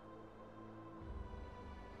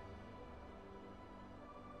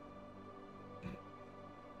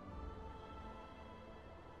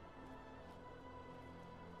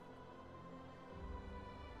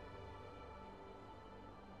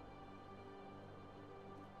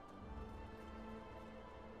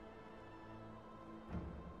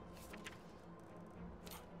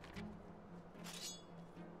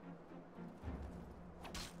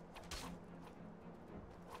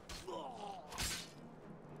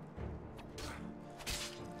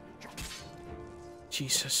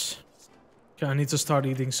 Jesus. Okay, I need to start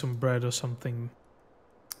eating some bread or something.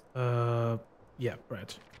 Yeah,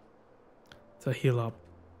 bread. To heal up.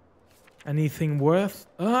 Anything worth?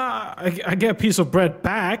 I get a piece of bread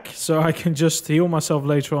back, so I can just heal myself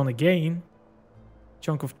later on again.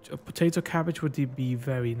 Chunk of potato cabbage would be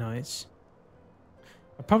very nice.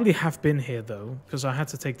 I probably have been here though, because I had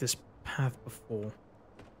to take this path before.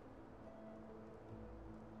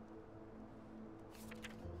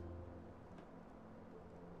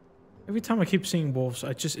 Every time I keep seeing wolves,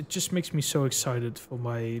 it just makes me so excited for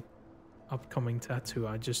my upcoming tattoo.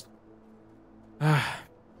 Just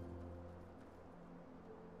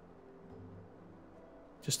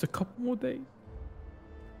a couple more days.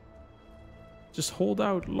 Just hold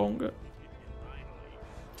out longer.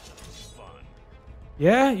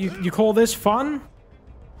 Yeah, you call this fun?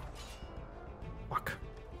 Fuck.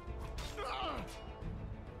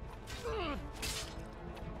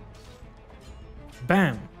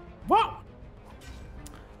 Bam. What?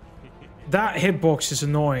 That hitbox is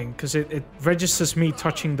annoying because it registers me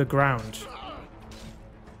touching the ground.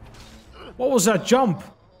 What was that jump?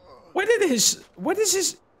 Where did his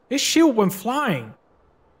shield went flying?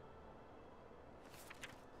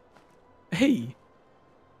 Hey.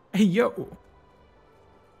 Hey, yo.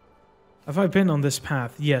 Have I been on this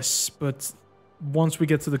path? Yes, but once we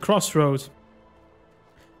get to the crossroad,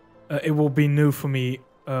 it will be new for me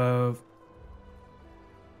from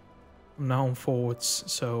now on forwards,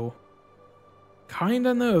 so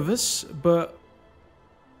kinda nervous, but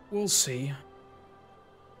we'll see.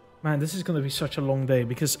 Man, this is gonna be such a long day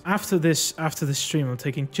because after this stream, I'm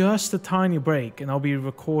taking just a tiny break, and I'll be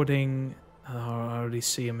recording. I already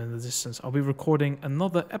see him in the distance. I'll be recording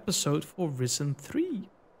another episode for Risen 3.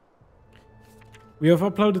 We have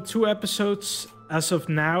uploaded 2 episodes as of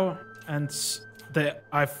now, and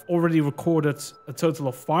I've already recorded a total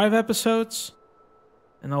of 5 episodes,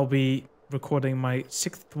 and I'll be recording my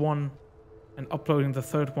 6th one and uploading the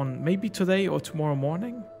 3rd one maybe today or tomorrow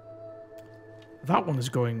morning. That one is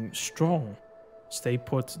going strong. Stay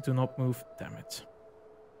put, do not move. Damn it.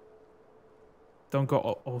 Don't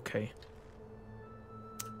go. Okay.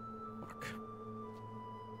 Fuck.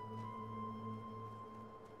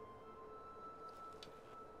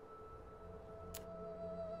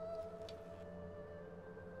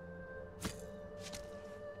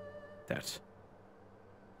 That.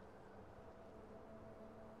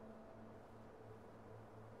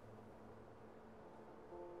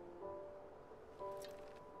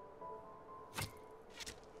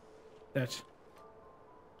 That.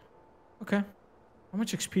 Okay. How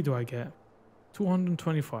much XP do I get?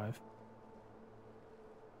 225.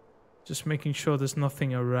 Just making sure there's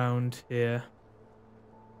nothing around here.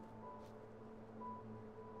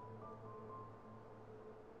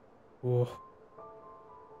 Oh.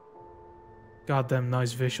 Goddamn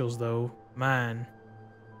nice visuals though. Man.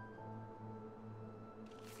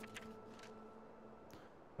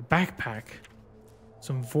 A backpack.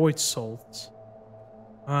 Some void salts.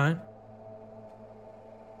 Alright.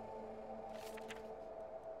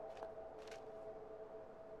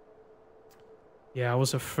 Yeah, I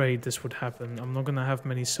was afraid this would happen. I'm not gonna have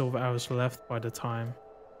many silver arrows left by the time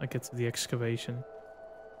I get to the excavation.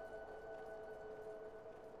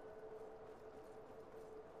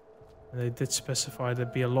 And they did specify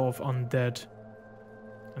there'd be a lot of undead,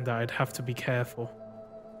 and that I'd have to be careful.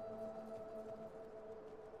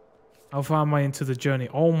 How far am I into the journey?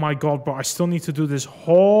 Oh my god, bro, I still need to do this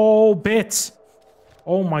whole bit!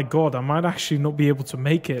 Oh my god, I might actually not be able to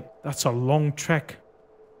make it. That's a long trek.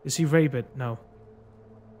 Is he rabid? No.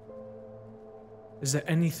 Is there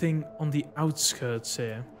anything on the outskirts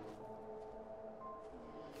here?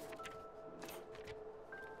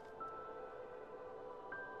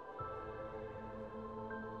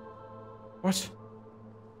 What?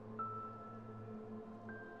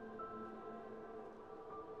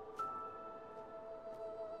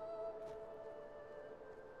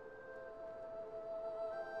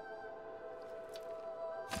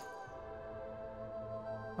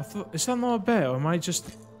 I thought, is that not a bear or am I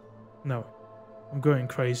just... No, I'm going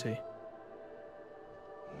crazy.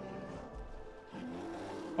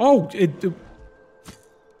 Oh,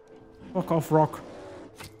 fuck off, rock.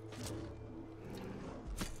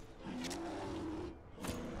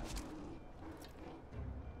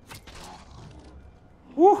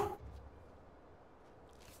 Woo!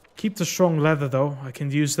 Keep the strong leather though. I can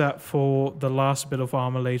use that for the last bit of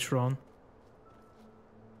armor later on.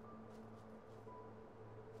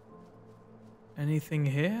 Anything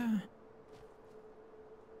here?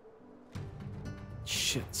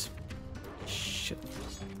 Shit. Shit.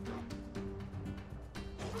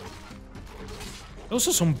 Those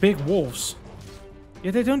are some big wolves. Yeah,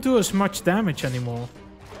 they don't do as much damage anymore.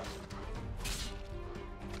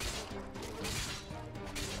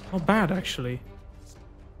 Not bad, actually.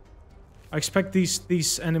 I expect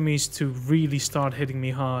these enemies to really start hitting me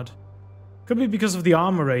hard. Could be because of the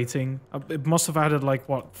armor rating. It must have added like,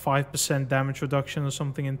 what, 5% damage reduction or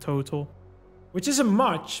something in total. Which isn't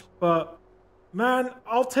much, but man,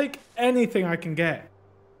 I'll take anything I can get.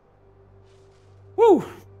 Woo!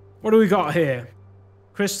 What do we got here?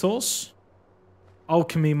 Crystals.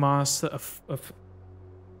 Alchemy Master of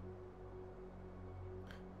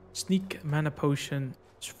Sneak Mana Potion.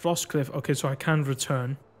 Frostcliff. Okay, so I can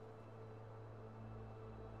return.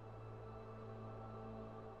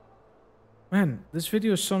 Man, this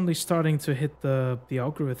video is suddenly starting to hit the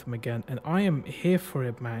algorithm again, and I am here for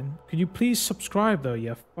it, man. Could you please subscribe, though,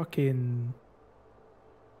 you fucking...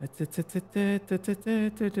 I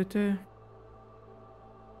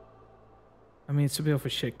mean, it's a bit of a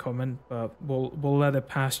shit comment, but we'll let it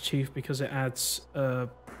pass, Chief, because it adds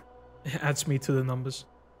me to the numbers.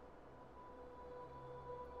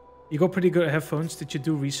 You got pretty good at headphones. Did you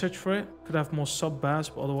do research for it? Could have more sub-bass,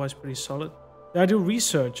 but otherwise pretty solid. Did I do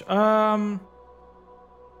research? Not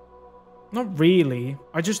really.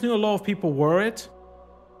 I just knew a lot of people wore it.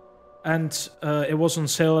 And it was on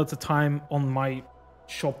sale at the time on my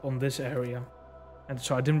shop on this area. And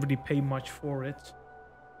so I didn't really pay much for it.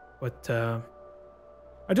 But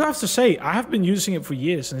I do have to say, I have been using it for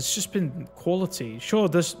years and it's just been quality. Sure,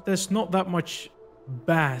 there's not that much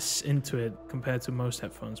bass into it compared to most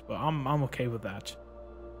headphones, but I'm okay with that.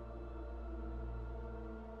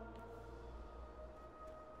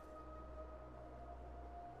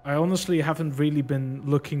 I honestly haven't really been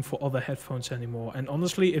looking for other headphones anymore. And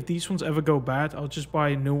honestly, if these ones ever go bad, I'll just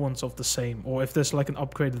buy new ones of the same. Or if there's like an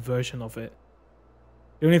upgraded version of it.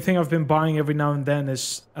 The only thing I've been buying every now and then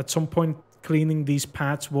is at some point cleaning these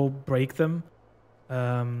pads will break them.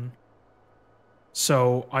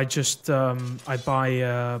 So I just I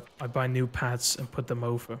buy new pads and put them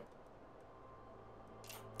over.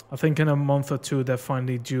 I think in a month or two they're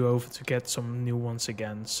finally due over to get some new ones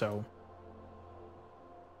again, so...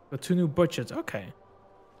 Got 2 new budgets, okay.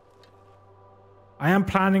 I am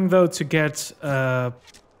planning though to get a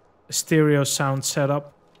stereo sound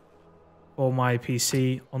setup for my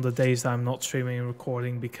PC on the days that I'm not streaming and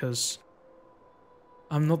recording, because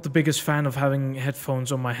I'm not the biggest fan of having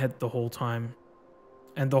headphones on my head the whole time.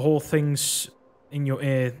 And the whole things in your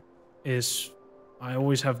ear is... I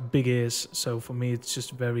always have big ears, so for me it's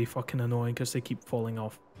just very fucking annoying because they keep falling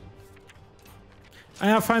off.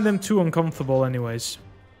 And I find them too uncomfortable anyways.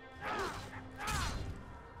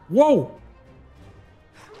 Whoa!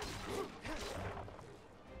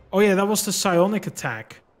 Oh yeah, that was the psionic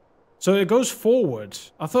attack. So it goes forward.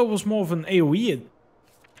 I thought it was more of an AoE.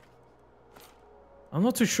 I'm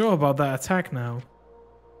not too sure about that attack now.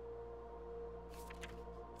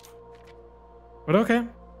 But okay.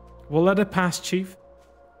 We'll let it pass, Chief.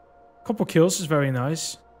 Couple kills is very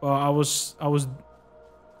nice. Well, I was...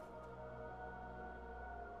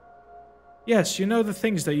 Yes, you know the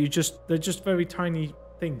things that you just... They're just very tiny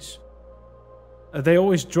things. They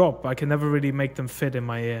always drop. I can never really make them fit in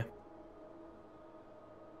my ear.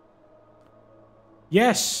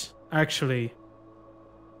 Yes, actually.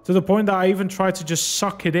 To the point that I even tried to just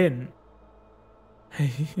suck it in.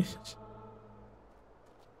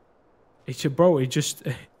 It's your bro, it just...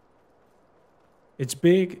 It's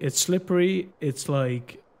big, it's slippery, it's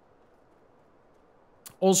like...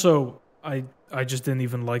 Also, I just didn't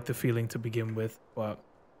even like the feeling to begin with, but...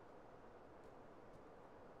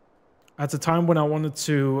 at the time when I wanted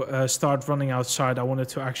to start running outside, I wanted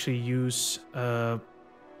to actually use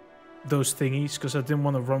those thingies because I didn't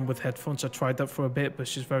want to run with headphones. I tried that for a bit, but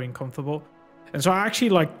it's just very uncomfortable. And so I actually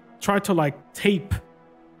like tried to like tape,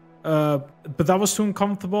 but that was too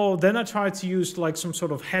uncomfortable. Then I tried to use like some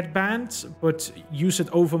sort of headband, but use it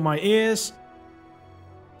over my ears.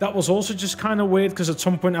 That was also just kind of weird because at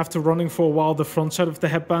some point after running for a while, the front side of the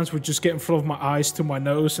headbands would just get in front of my eyes to my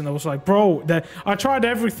nose. And I was like, bro, I tried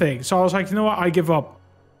everything. So I was like, you know what? I give up.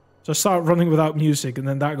 So I started running without music and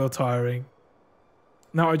then that got tiring.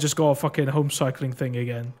 Now I just got a fucking home cycling thing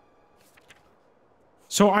again.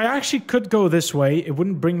 So I actually could go this way. It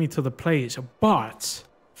wouldn't bring me to the place, but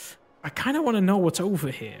I kind of want to know what's over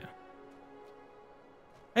here.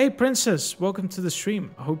 Hey, Princess, welcome to the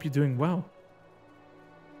stream. I hope you're doing well.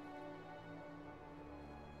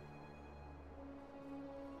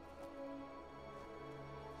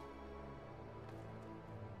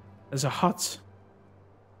 There's a hut.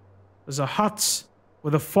 There's a hut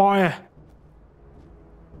with a fire.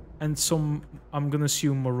 And some, I'm gonna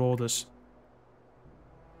assume, marauders.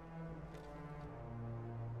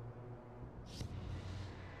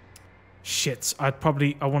 Shit, I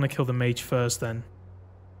want to kill the mage first then.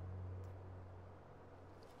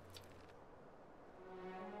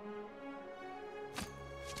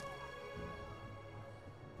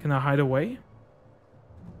 Can I hide away?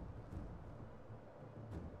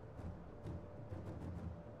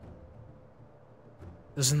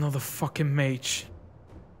 There's another fucking mage.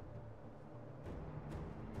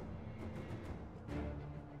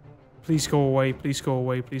 Please go away, please go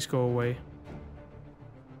away, please go away.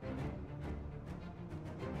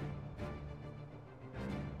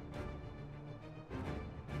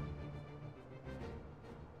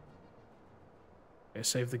 Okay,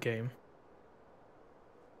 save the game.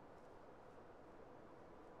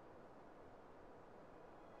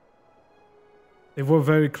 They were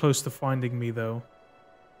very close to finding me though.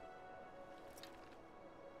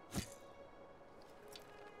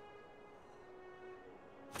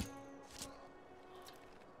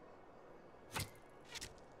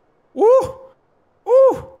 Ooh!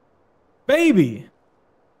 Ooh! Baby!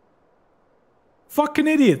 Fucking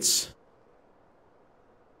idiots!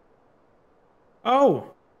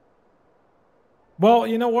 Oh! Well,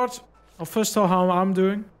 you know what? I'll first tell how I'm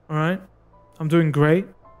doing, alright? I'm doing great.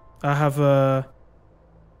 I have a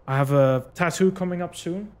tattoo coming up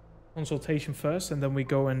soon. Consultation first, and then we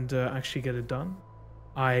go and actually get it done.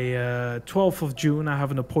 12th of June, I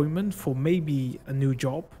have an appointment for maybe a new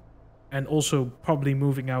job. And also probably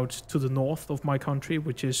moving out to the north of my country,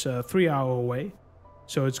 which is 3 hours away.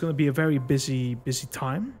 So it's going to be a very busy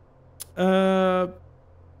time.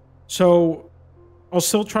 So I'll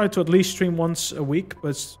still try to at least stream once a week.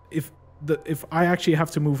 But if I actually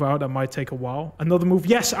have to move out, that might take a while. Another move.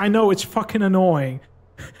 Yes, I know. It's fucking annoying.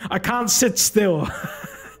 I can't sit still.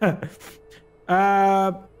 But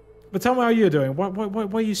tell me how you're doing.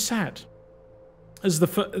 Why are you sad? This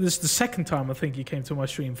is the second time I think you came to my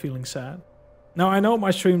stream feeling sad. Now, I know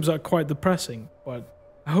my streams are quite depressing,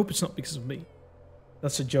 but I hope it's not because of me.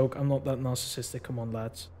 That's a joke. I'm not that narcissistic. Come on,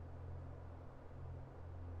 lads.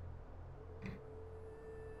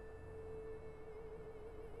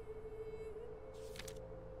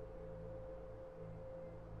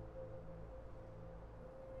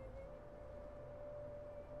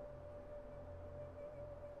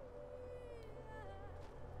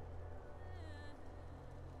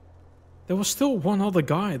 There was still one other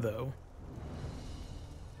guy, though.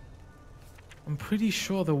 I'm pretty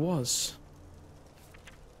sure there was.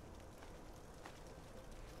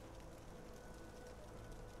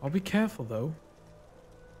 I'll be careful, though.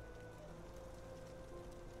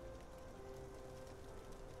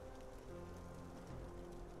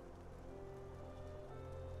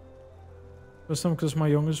 First time because my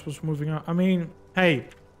youngest was moving out. I mean, hey.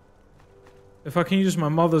 If I can use my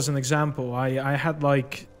mother as an example, I had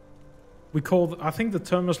like... I think the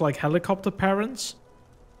term is like helicopter parents.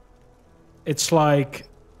 It's like,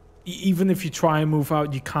 even if you try and move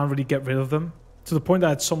out, you can't really get rid of them. To the point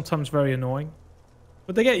that it's sometimes very annoying.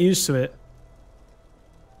 But they get used to it.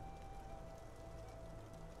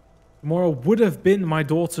 Tomorrow would have been my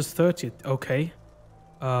daughter's 30th. Okay.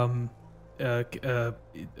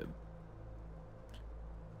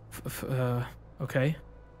 Okay.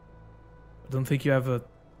 I don't think you ever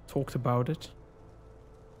talked about it.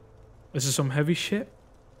 Is this some heavy shit?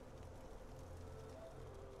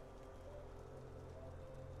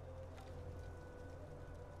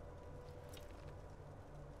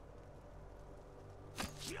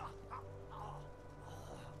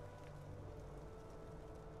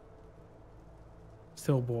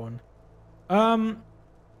 Stillborn.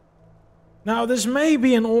 Now, this may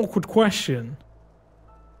be an awkward question.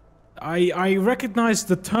 I recognize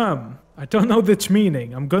the term. I don't know its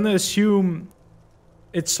meaning. I'm gonna assume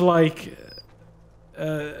it's like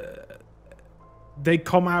they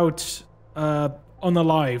come out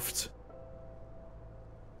unalived,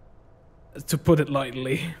 to put it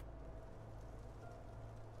lightly.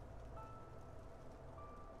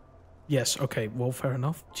 Yes, okay, well, fair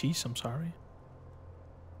enough. Jeez, I'm sorry.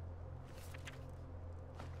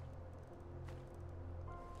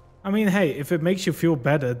 I mean, hey, if it makes you feel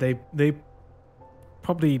better,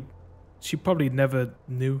 she probably never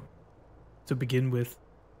knew to begin with.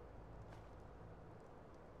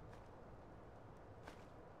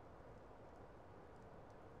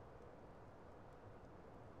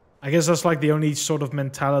 I guess that's like the only sort of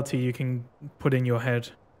mentality you can put in your head.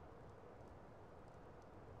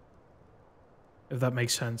 If that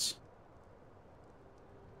makes sense.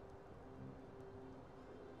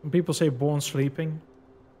 When people say born sleeping.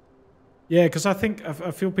 Yeah, because I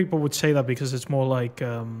feel people would say that because it's more like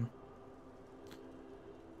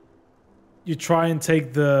you try and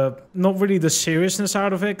take the, not really the seriousness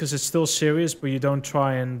out of it, because it's still serious, but you don't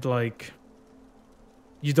try and like,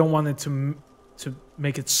 you don't want it to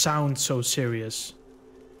make it sound so serious.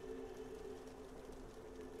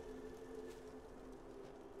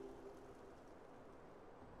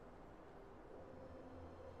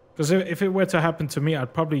 Because if it were to happen to me,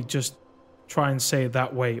 I'd probably just try and say it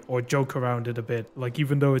that way or joke around it a bit. Like,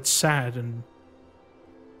 even though it's sad and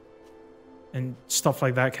stuff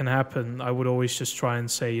like that can happen, I would always just try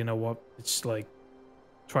and say, you know what, it's like,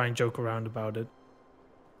 try and joke around about it.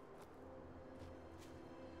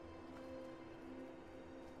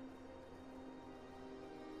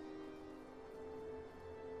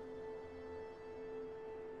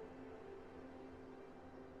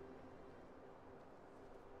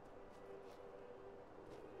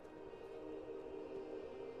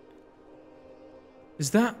 Is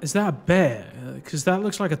that a bear? Because that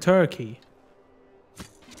looks like a turkey.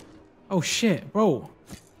 Oh shit, bro.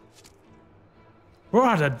 Bro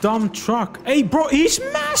had a dumb truck. Hey, bro, he's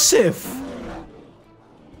massive!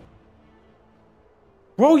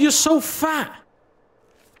 Bro, you're so fat.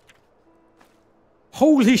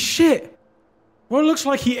 Holy shit. Bro, it looks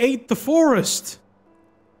like he ate the forest.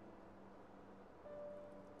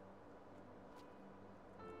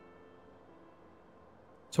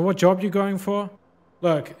 So what job you going for?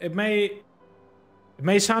 Look, it may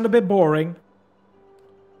sound a bit boring,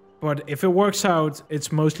 but if it works out,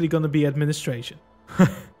 it's mostly going to be administration.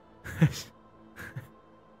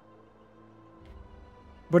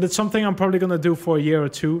 But it's something I'm probably going to do for a year or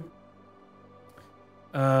two.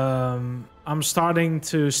 I'm starting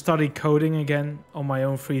to study coding again on my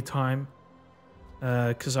own free time,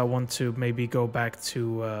 because I want to maybe go back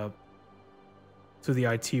to the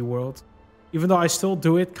IT world. Even though I still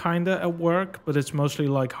do it kinda at work, but it's mostly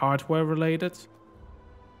like hardware related.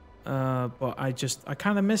 But I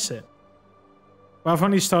kinda miss it. But I've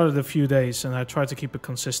only started a few days and I try to keep it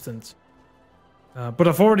consistent. But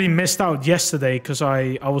I've already missed out yesterday because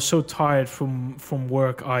I was so tired from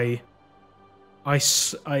work. I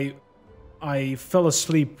fell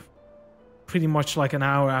asleep pretty much like an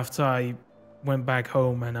hour after I went back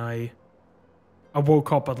home, and I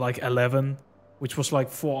woke up at like 11. Which was like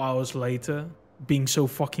 4 hours later, being so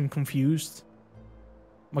fucking confused.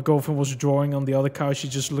 My girlfriend was drawing on the other couch. She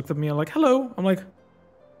just looked at me and like, hello. I'm like,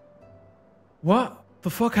 what the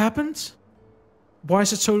fuck happened? Why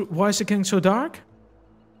is it getting so dark?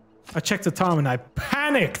 I checked the time and I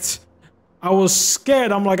panicked. I was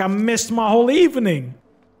scared. I'm like, I missed my whole evening.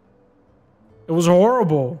 It was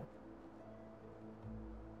horrible.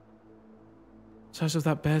 Size of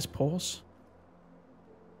that bear's paws.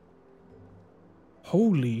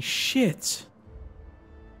 Holy shit.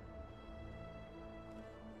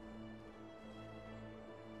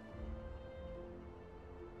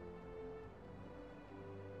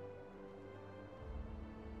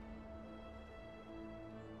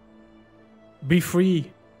 Be free.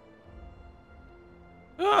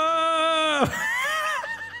 Ah!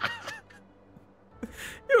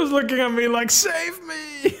 He was looking at me like, save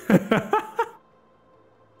me.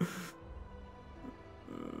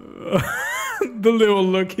 The little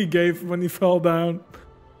look he gave when he fell down.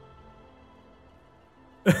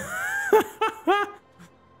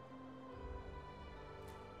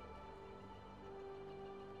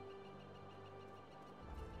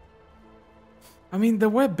 I mean, there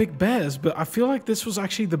were big bears, but I feel like this was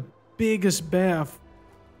actually the biggest bear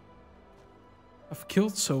I've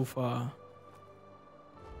killed so far.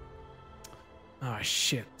 Ah,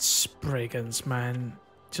 shit. Spriggans, man.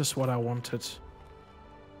 Just what I wanted.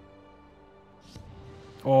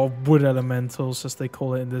 Or wood elementals, as they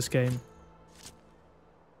call it in this game.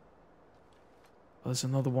 Oh, there's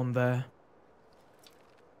another one there.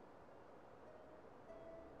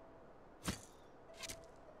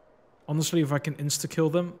 Honestly, if I can insta-kill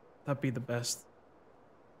them, that'd be the best.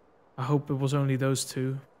 I hope it was only those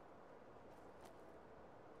two.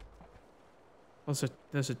 Oh,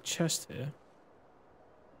 there's a chest here.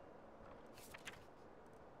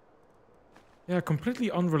 Yeah,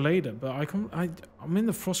 completely unrelated, but I'm in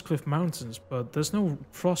the Frostcliff Mountains, but there's no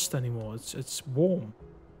frost anymore. It's warm.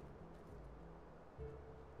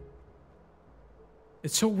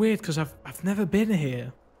 It's so weird because I've never been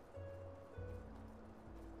here.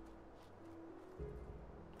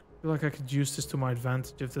 I feel like I could use this to my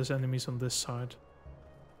advantage if there's enemies on this side.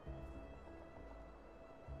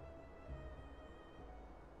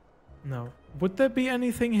 No. Would there be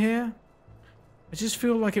anything here? I just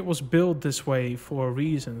feel like it was built this way for a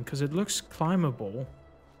reason, because it looks climbable.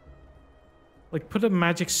 Like, put a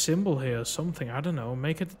magic symbol here or something, I don't know,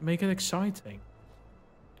 make it exciting.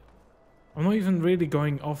 I'm not even really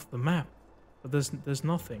going off the map, but there's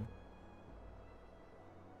nothing.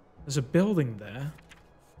 There's a building there.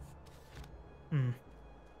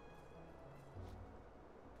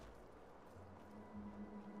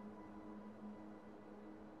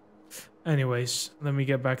 Anyways, let me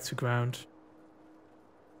get back to ground.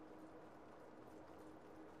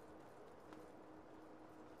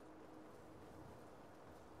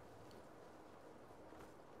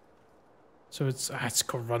 So it's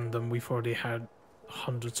Corundum. We've already had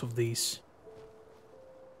hundreds of these.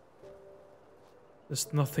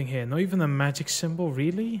 There's nothing here. Not even a magic symbol,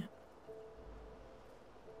 really?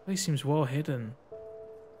 Place seems well hidden.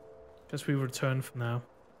 Guess we return for now.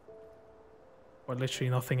 But literally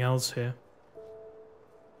nothing else here.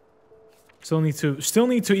 Still need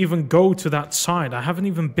to even go to that side. I haven't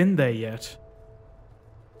even been there yet.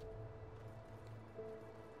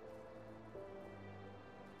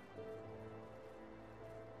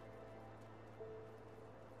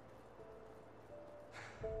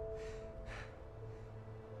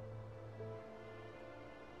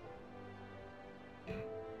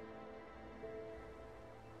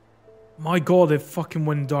 My god, it fucking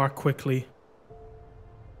went dark quickly.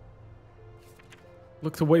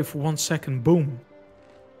 Looked away for 1 second, boom.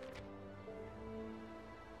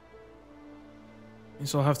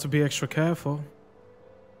 Means I'll have to be extra careful.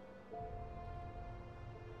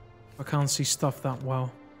 I can't see stuff that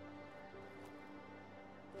well.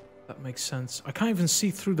 That makes sense. I can't even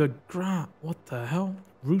see through the grass. What the hell?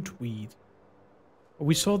 Rootweed.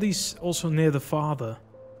 We saw these also near the father.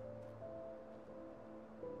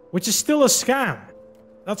 Which is still a scam.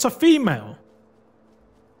 That's a female.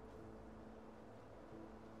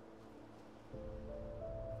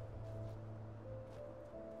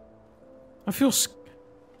 I feel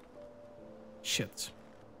shit.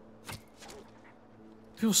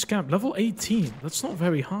 I feel scammed. Level 18. That's not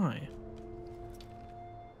very high.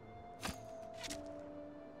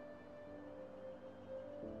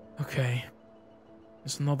 Okay.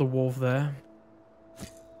 There's another wolf there.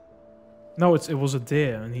 No, it was a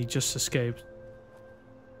deer and he just escaped.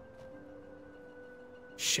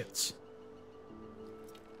 Shit.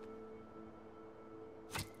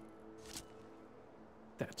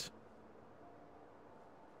 That.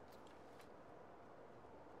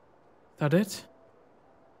 That it?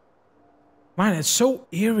 Man, it's so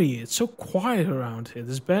eerie. It's so quiet around here.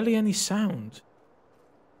 There's barely any sound.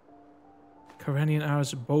 Karenian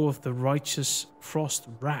arrows, bow of the righteous frost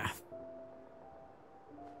wrath.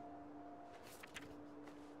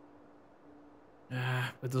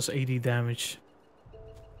 Ah, it does 80 damage.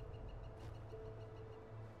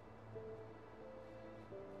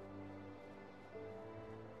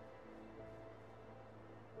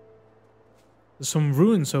 There's some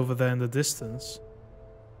ruins over there in the distance.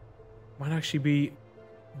 Might actually be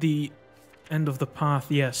the end of the path,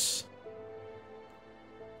 yes.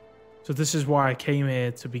 So this is why I came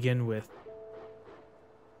here to begin with.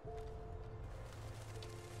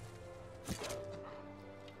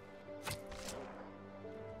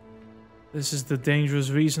 This is the dangerous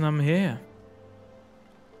reason I'm here.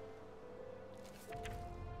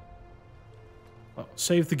 Well,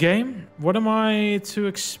 save the game. What am I to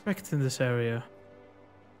expect in this area?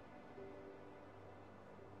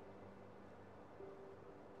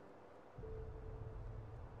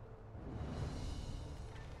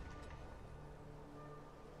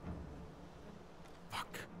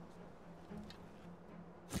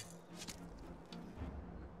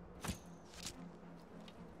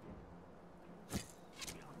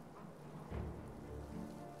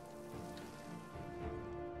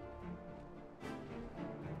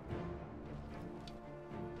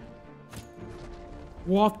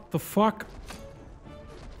 What the fuck?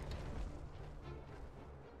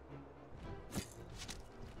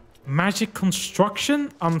 Magic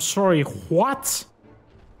construction? I'm sorry, what?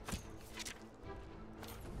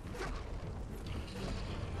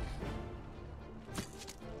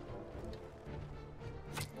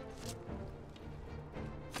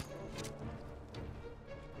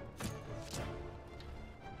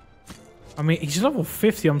 I mean, he's level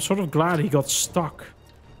 50. I'm sort of glad he got stuck.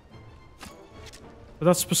 But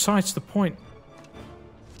that's besides the point.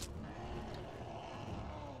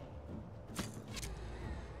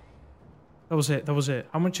 That was it. That was it.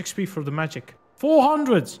 How much XP for the magic?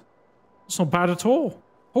 400! That's not bad at all.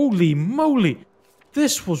 Holy moly.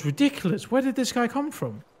 This was ridiculous. Where did this guy come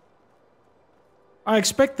from? I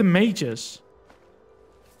expect the mages.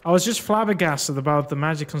 I was just flabbergasted about the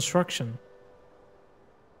magic construction.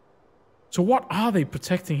 So what are they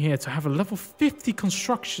protecting here to have a level 50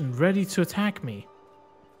 construction ready to attack me?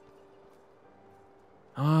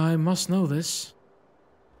 I must know this.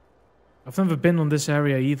 I've never been on this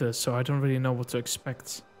area either, so I don't really know what to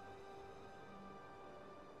expect.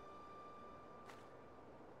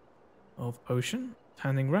 Of potion,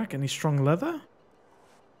 tanning rack, any strong leather?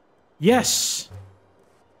 Yes!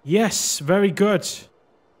 Yes, very good.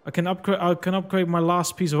 I can upgrade my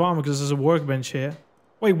last piece of armor because there's a workbench here.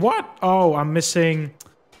 Wait, what? Oh, I'm missing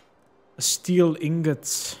a steel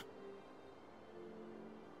ingot.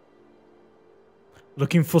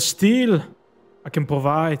 Looking for steel. I can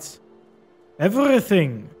provide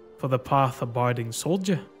everything for the path-abiding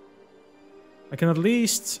soldier. I can at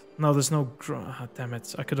least... No, there's no... Ah, damn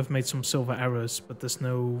it. I could have made some silver arrows, but there's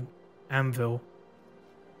no anvil.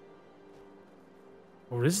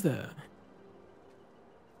 Or is there?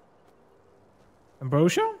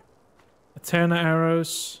 Ambrosia? Eterna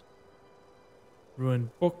arrows.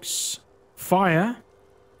 Ruined books. Fire.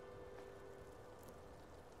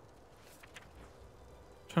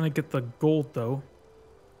 Trying to get the gold though.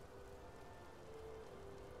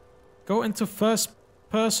 Go into first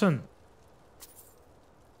person.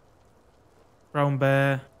 Brown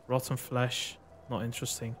bear. Rotten flesh. Not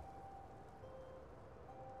interesting.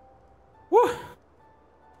 Woo!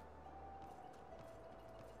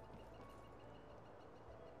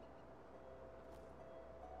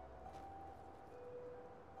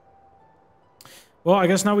 Well, I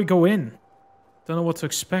guess now we go in. Don't know what to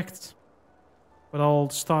expect. But I'll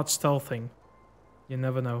start stealthing. You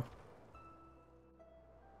never know.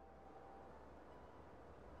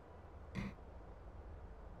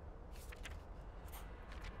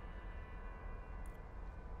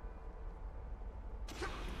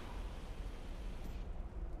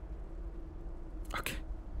 Okay.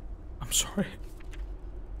 I'm sorry.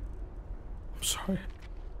 I'm sorry.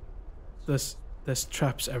 There's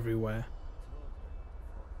traps everywhere.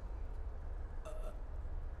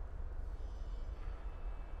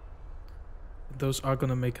 Those are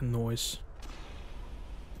gonna make a noise.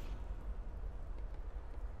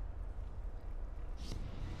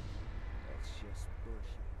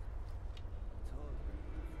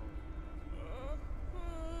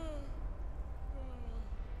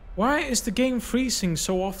 Why is the game freezing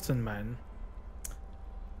so often, man?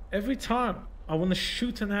 Every time I want to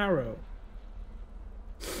shoot an arrow.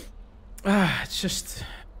 It's just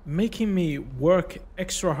making me work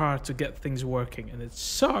extra hard to get things working, and it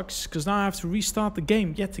sucks because now I have to restart the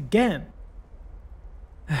game yet again.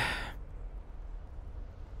 I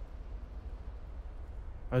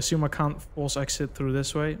assume I can't force exit through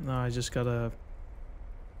this way. No, I just gotta...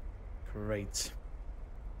 Great.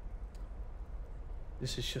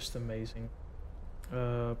 This is just amazing.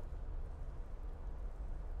 It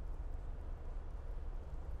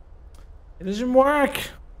doesn't work!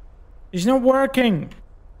 It's not working!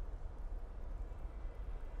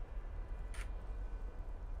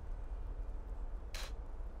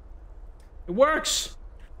 It works!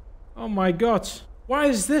 Oh my god. Why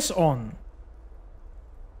is this on?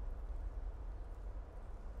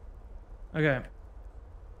 Okay.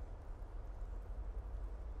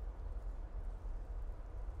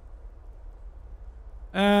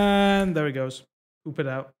 And there it goes. Poop it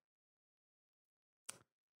out.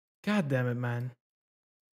 God damn it, man.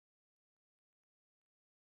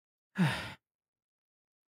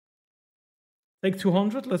 Take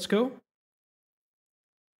 200, let's go.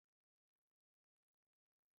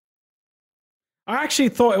 I actually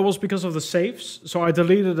thought it was because of the saves, so I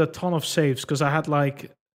deleted a ton of saves because I had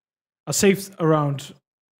like... I saved around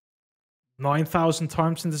 9,000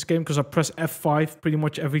 times in this game because I press F5 pretty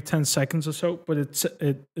much every 10 seconds or so, but it's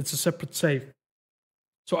a separate save.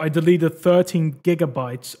 So I deleted 13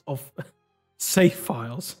 gigabytes of save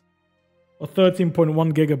files, or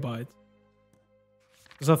 13.1 gigabytes.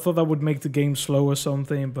 Because I thought that would make the game slow or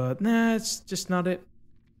something, but nah, it's just not it.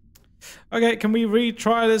 Okay, can we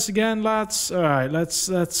retry this again, lads? All right, let's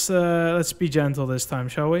be gentle this time,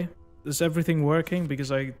 shall we? Is everything working?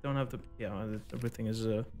 Because I don't have the... Yeah, everything is...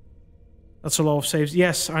 That's a lot of saves.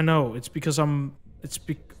 Yes, I know. It's because I'm...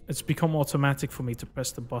 It's become automatic for me to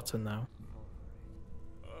press the button now.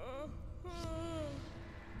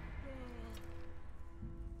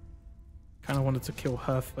 Kind of wanted to kill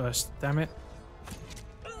her first. Damn it.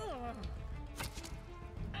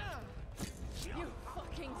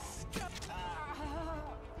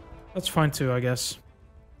 That's fine too, I guess.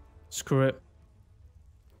 Screw it.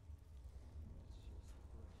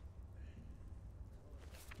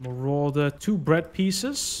 Marauder, 2 bread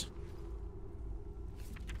pieces.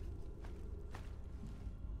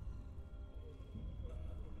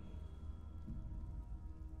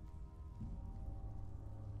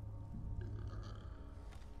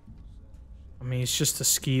 I mean, it's just a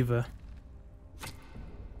skeever.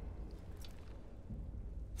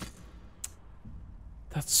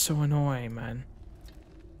 That's so annoying, man.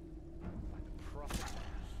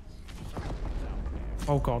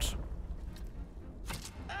 Oh god.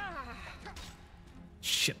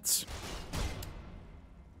 Shit.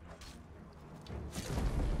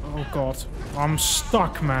 Oh god. I'm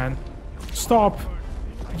stuck, man. Stop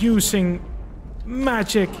using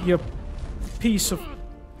magic, you piece of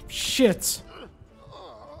shit.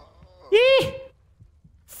 Eee!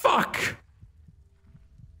 Fuck!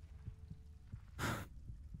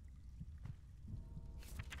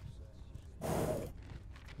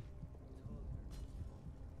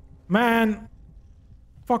 Man!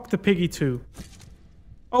 Fuck the piggy too.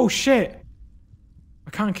 Oh shit! I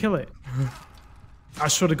can't kill it. I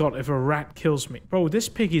swear to god, if a rat kills me... Bro, this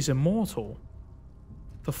piggy's immortal.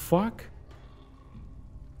 The fuck?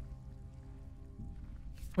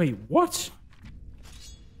 Wait, what?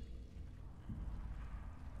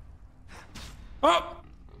 Oh!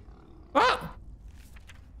 Oh!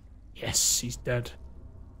 Yes, he's dead.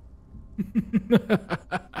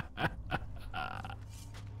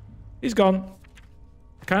 He's gone.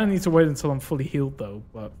 I kind of need to wait until I'm fully healed though,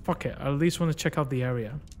 but fuck it. I at least want to check out the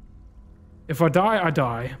area. If I die, I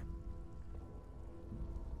die.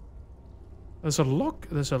 There's a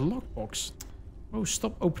lockbox. Oh,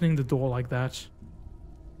 stop opening the door like that.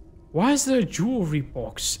 Why is there a jewelry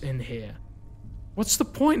box in here? What's the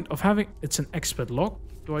point of having... It's an expert lock.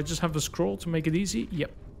 Do I just have the scroll to make it easy?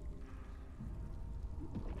 Yep.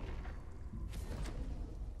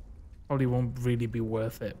 Probably won't really be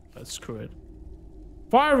worth it, but screw it.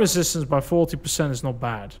 Fire resistance by 40% is not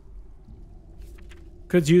bad.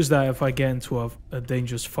 Could use that if I get into a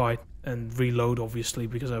dangerous fight and reload, obviously,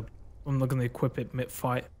 because I'm not going to equip it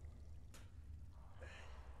mid-fight.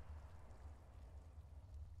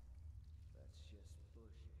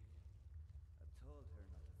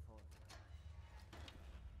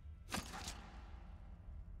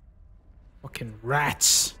 Fucking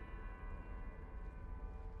rats.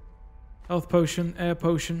 Health potion, air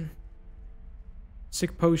potion,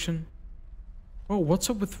 sick potion. Oh, what's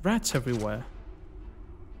up with rats everywhere?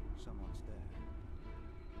 Someone's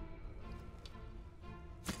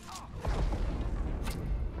there.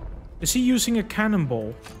 Is he using a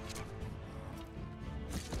cannonball?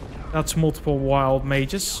 That's multiple wild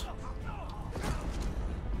mages.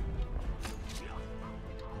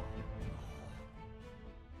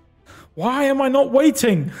 Why am I not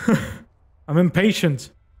waiting? I'm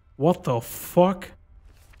impatient. What the fuck?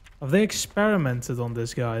 Have they experimented on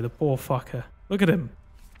this guy, the poor fucker? Look at him.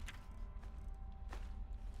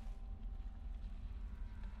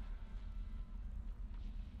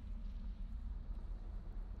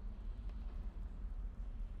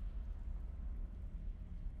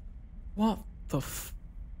 What the f...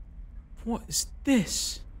 What is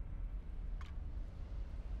this?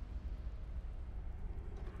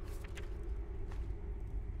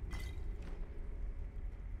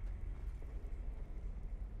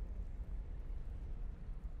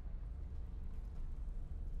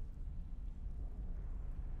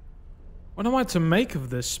 What am I to make of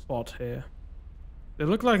this spot here? They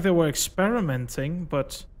look like they were experimenting,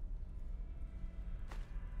 but...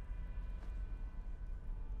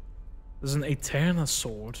 There's an Eterna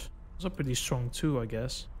sword. Those are pretty strong too, I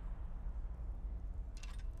guess.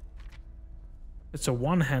 It's a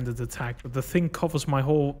one-handed attack, but the thing covers my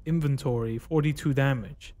whole inventory. 42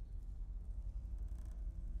 damage.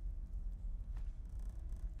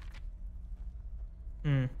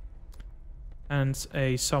 And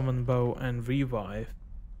a summon bow and revive.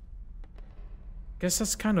 Guess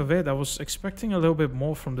that's kind of it. I was expecting a little bit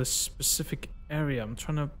more from this specific area. I'm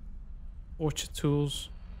trying to... Orchard tools.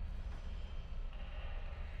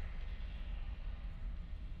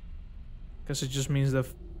 Guess it just means they're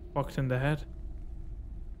fucked in the head.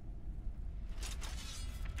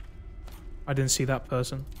 I didn't see that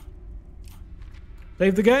person.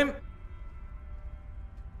 Save the game.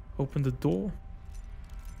 Open the door.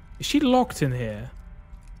 Is she locked in here?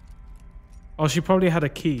 Oh, she probably had a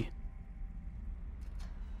key.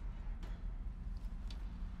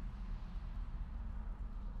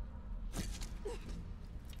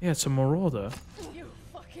 Yeah, it's a marauder. You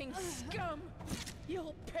fucking scum!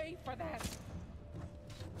 You'll pay for that.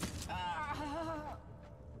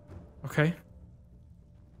 Okay.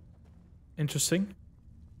 Interesting.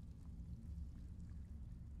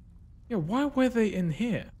 Yeah, why were they in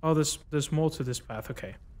here? Oh, there's more to this path.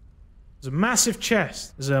 Okay. There's a massive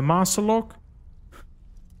chest. Is there a master lock?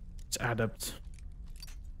 It's adept.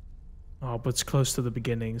 Oh, but it's close to the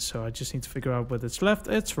beginning, so I just need to figure out whether it's left.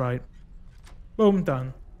 It's right. Boom,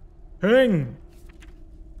 done. Hang!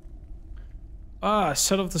 Ah,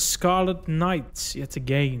 set of the Scarlet Knights yet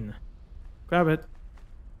again. Grab it.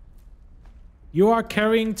 You are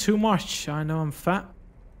carrying too much. I know I'm fat.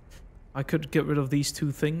 I could get rid of these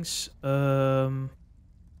two things.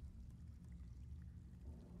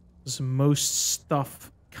 Most stuff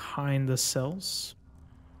kinda sells.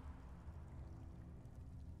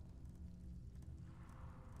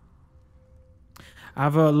 I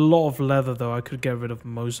have a lot of leather though. I could get rid of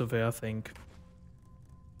most of it, I think.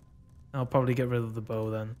 I'll probably get rid of the bow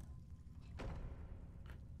then.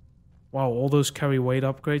 Wow, all those carry weight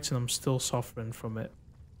upgrades and I'm still suffering from it.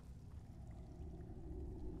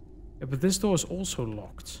 Yeah, but this door is also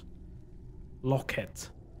locked. Lock it.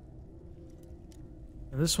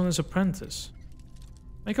 And this one is apprentice.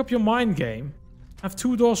 Make up your mind, game. Have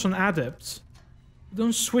 2 doors on adept.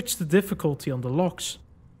 Don't switch the difficulty on the locks.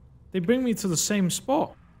 They bring me to the same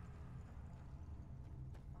spot.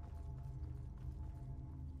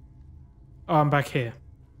 Oh, I'm back here.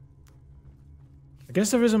 I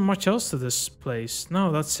guess there isn't much else to this place.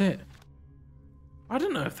 No, that's it. I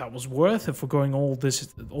don't know if that was worth it for going all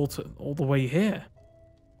the way here.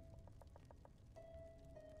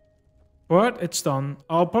 But it's done.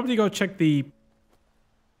 I'll probably go check the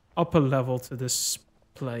upper level to this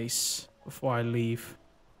place before I leave.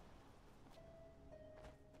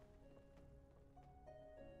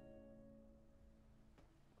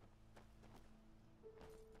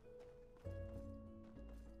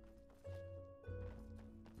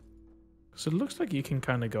 So it looks like you can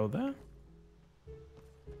kind of go there.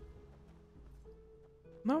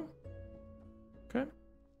 No? Okay.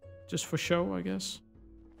 Just for show, I guess.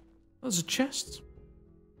 There's a chest.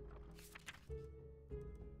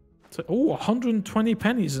 So, oh, 120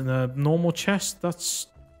 pennies in a normal chest. That's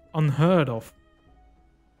unheard of.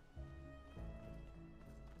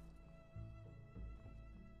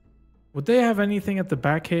 Would they have anything at the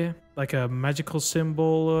back here? Like a magical symbol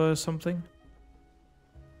or something?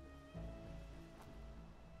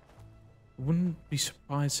 Wouldn't be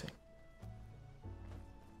surprising.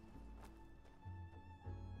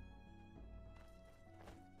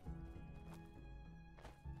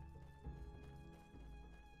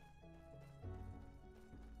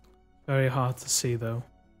 Very hard to see though.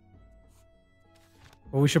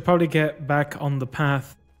 Well, we should probably get back on the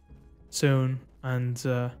path soon and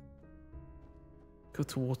go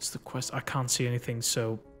towards the quest. I can't see anything,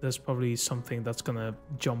 so there's probably something that's gonna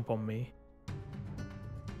jump on me.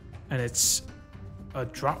 And it's a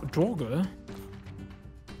Draugr.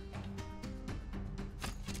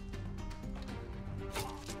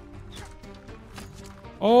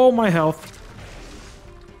 Oh, my health.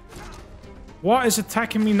 What is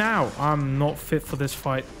attacking me now? I'm not fit for this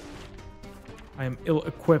fight. I am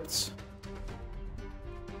ill-equipped.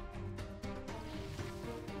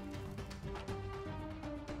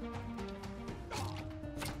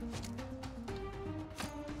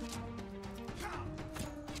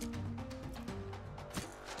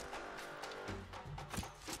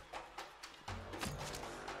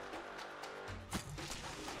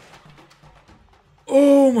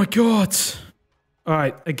 Oh my god.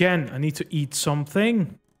 Alright, again, I need to eat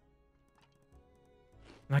something.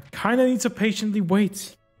 And I kind of need to patiently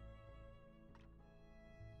wait.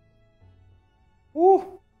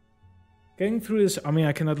 Ooh. Getting through this, I mean,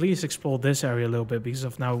 I can at least explore this area a little bit because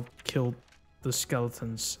I've now killed the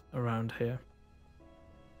skeletons around here.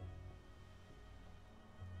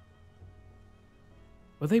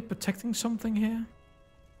 Were they protecting something here?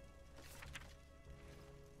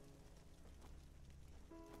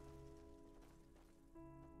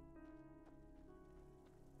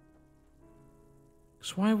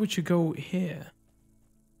 So why would you go here?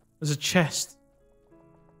 There's a chest.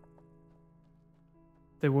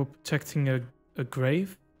 They were protecting a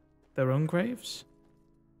grave? Their own graves?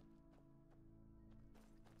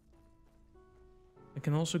 I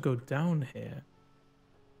can also go down here.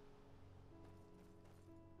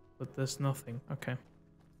 But there's nothing. Okay.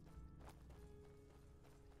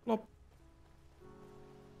 Plop.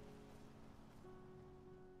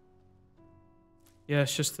 Yeah,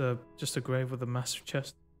 it's just a grave with a massive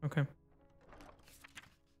chest. Okay.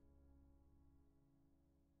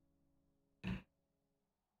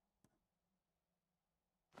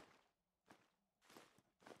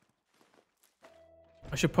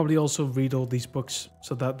 I should probably also read all these books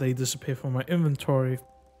so that they disappear from my inventory.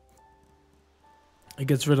 It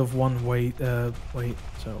gets rid of one weight,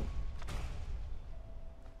 so...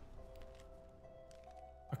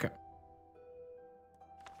 Okay.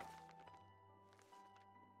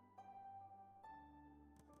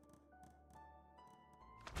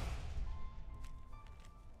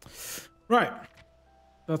 Right.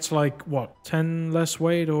 That's like, what, 10 less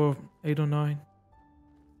weight or 8 or 9?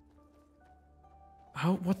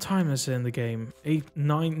 What time is it in the game?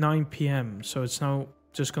 9 p.m. So it's now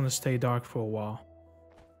just gonna stay dark for a while.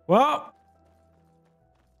 Well,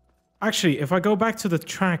 actually, if I go back to the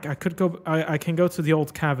track, I could go. I can go to the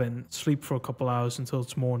old cabin, sleep for a couple hours until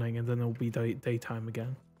it's morning, and then it'll be daytime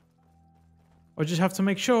again. I just have to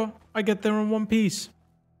make sure I get there in one piece,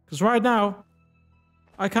 because right now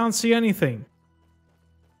I can't see anything.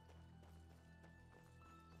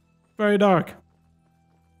 Very dark.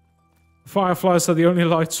 Fireflies are the only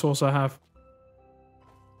light source I have.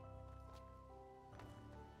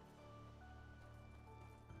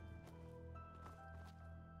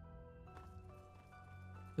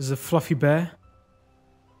 There's a fluffy bear.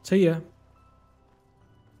 See ya.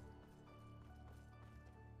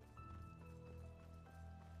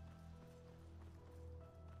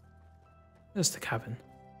 There's the cabin.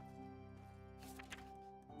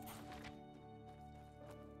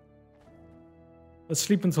 Let's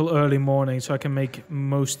sleep until early morning so I can make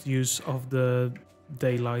most use of the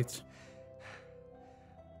daylight.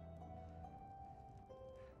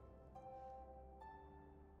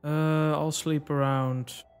 I'll sleep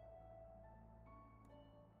around...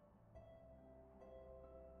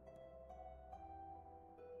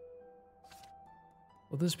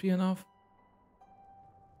 Will this be enough?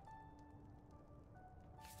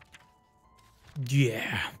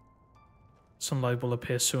 Yeah. Sunlight will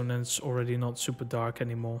appear soon and it's already not super dark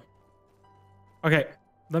anymore. Okay,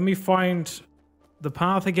 let me find the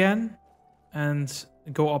path again and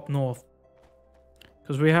go up north.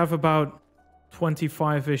 Because we have about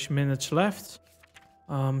 25-ish minutes left.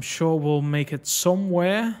 I'm sure we'll make it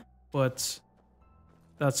somewhere, but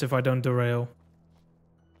that's if I don't derail.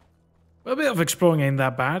 A bit of exploring ain't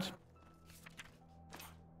that bad.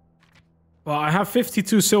 Well, I have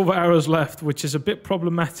 52 silver arrows left, which is a bit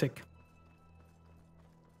problematic.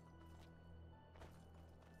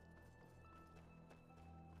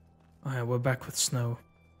 Alright, we're back with snow.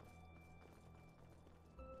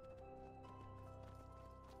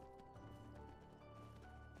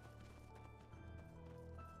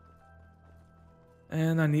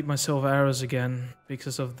 And I need my silver arrows again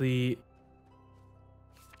because of the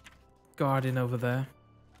guardian over there.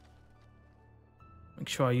 Make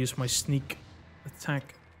sure I use my sneak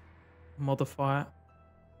attack modifier.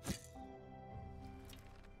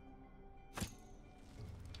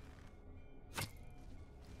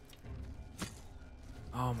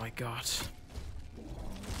 Oh my god.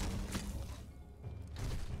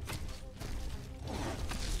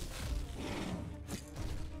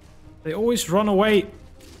 They always run away.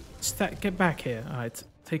 Get back here. Alright,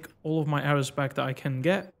 take all of my arrows back that I can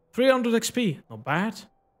get. 300 XP, not bad.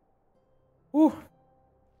 Ooh.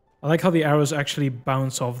 I like how the arrows actually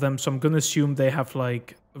bounce off them, so I'm gonna assume they have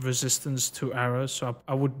like resistance to arrows. So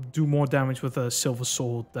I would do more damage with a silver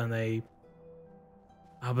sword than a...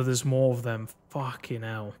 Ah, but there's more of them. Fucking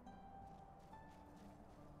hell.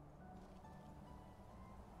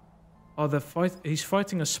 Oh, he's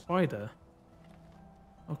fighting a spider.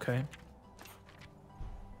 Okay.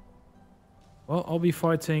 Well, I'll be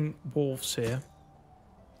fighting wolves here.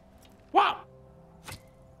 What?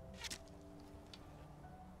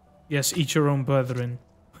 Yes, eat your own brethren.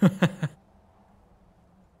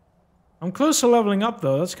 I'm close to leveling up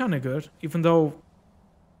though, that's kind of good. Even though...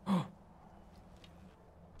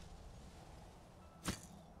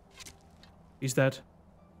 He's dead.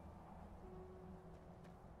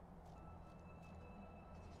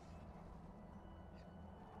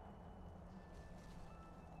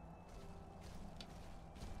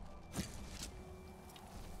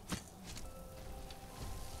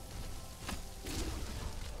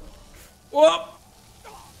 Whoa!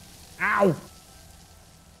 Ow!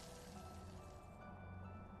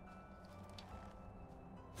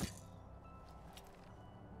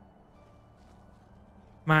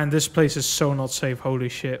 Man, this place is so not safe. Holy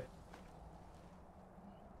shit.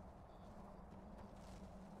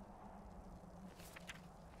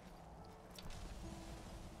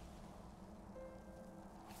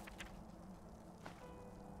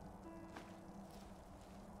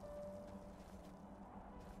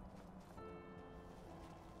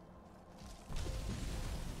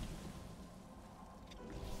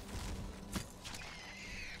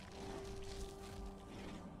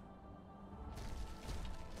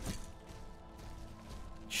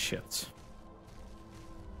 Shit.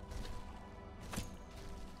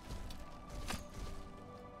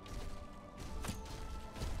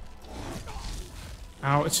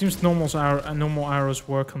 Ow, it seems normal arrows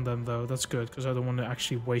work on them though. That's good, because I don't want to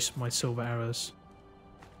actually waste my silver arrows.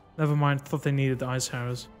 Never mind, thought they needed the ice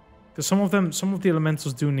arrows. Because some of the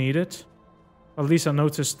elementals do need it. At least I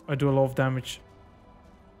noticed I do a lot of damage.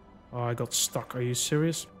 Oh, I got stuck. Are you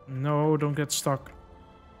serious? No, don't get stuck.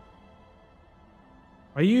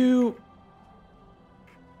 Are you...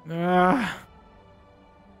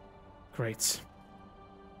 Great.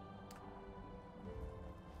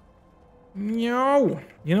 No!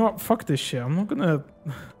 You know what? Fuck this shit. I'm not gonna...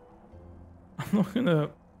 I'm not gonna...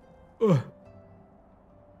 Ugh.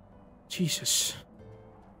 Jesus.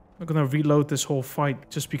 I'm not gonna reload this whole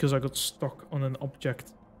fight just because I got stuck on an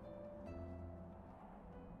object.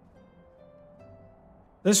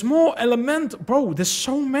 There's more element... Bro, there's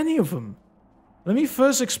so many of them. Let me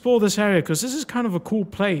first explore this area, because this is kind of a cool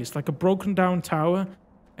place. Like a broken down tower.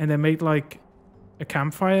 And they made like a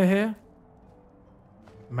campfire here.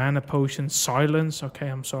 Mana potion, silence. Okay,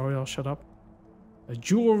 I'm sorry, I'll shut up. A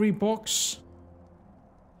jewelry box.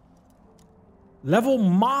 Level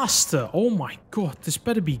master. Oh my god, this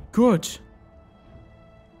better be good.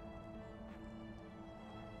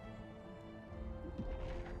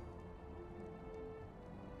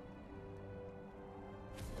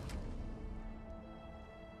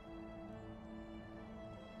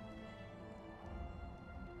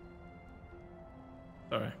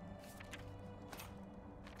 Sorry.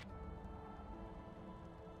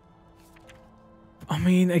 I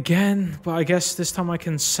mean, again, but I guess this time I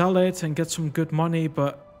can sell it and get some good money,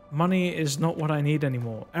 but money is not what I need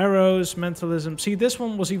anymore. Arrows, mentalism. See, this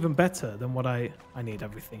one was even better than what I need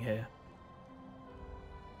everything here.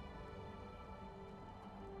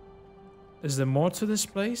 Is there more to this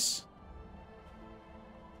place?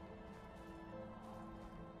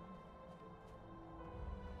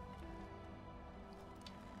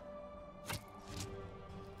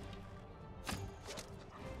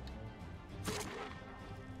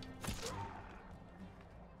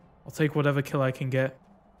 I'll take whatever kill I can get.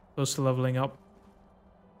 Close to leveling up.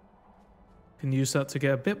 Can use that to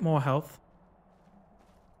get a bit more health.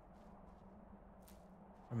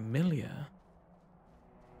 Familiar.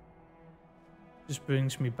 Just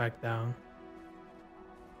brings me back down.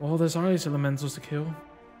 Well, there's ice elementals to kill.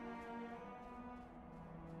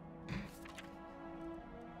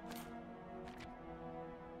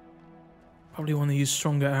 Probably want to use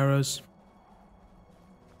stronger arrows.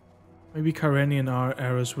 Maybe Kyrenian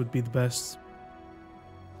arrows would be the best.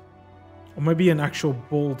 Or maybe an actual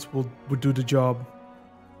bolt would do the job.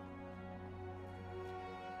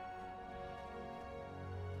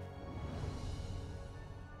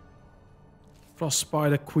 Frost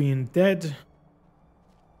Spider Queen dead.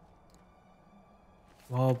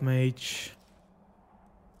 Wild Mage.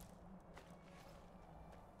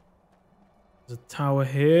 There's a tower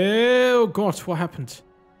here. Oh god, what happened?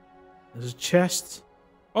 There's a chest.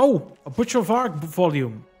 Oh, a Butcher of Arc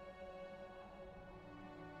volume.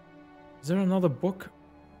 Is there another book?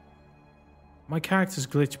 My character's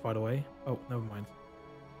glitched, by the way. Oh, never mind.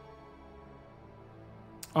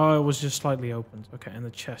 Oh, it was just slightly opened. Okay, and the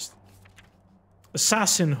chest.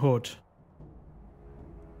 Assassin Hood.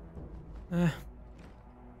 Do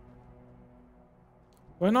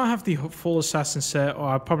I not have the full assassin set? Or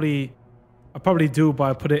I probably do, but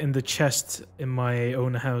I put it in the chest in my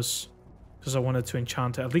own house. Because I wanted to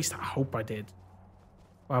enchant it. At least I hope I did.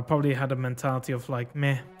 But I probably had a mentality of like,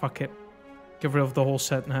 meh, fuck it. Get rid of the whole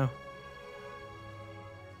set now.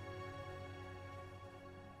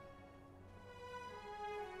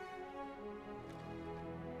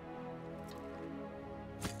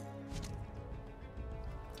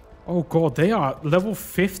 Oh god, they are level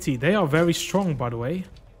 50. They are very strong, by the way.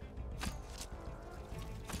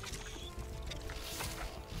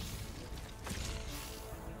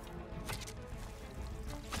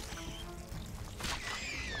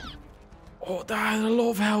 Oh, that had a lot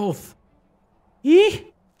of health.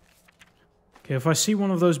 Yee! Okay, if I see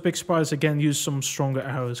one of those big spiders again, use some stronger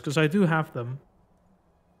arrows, because I do have them.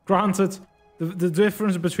 Granted, The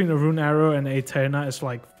difference between a rune arrow and a Eterna is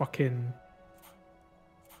like fucking...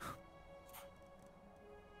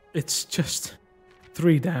 It's just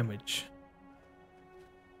 3 damage.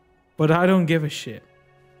 But I don't give a shit.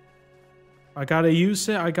 I gotta use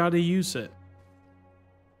it, I gotta use it.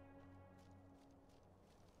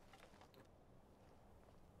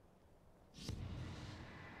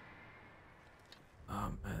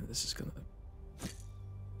 Oh man, this is gonna...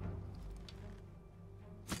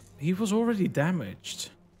 He was already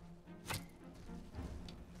damaged.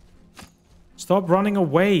 Stop running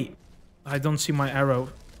away. I don't see my arrow.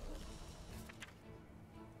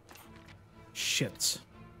 Shit.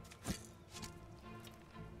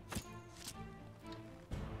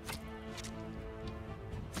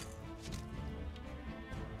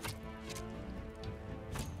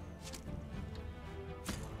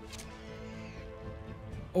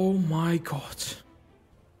 Oh my god.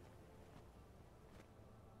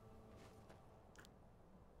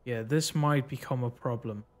 Yeah, this might become a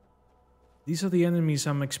problem. These are the enemies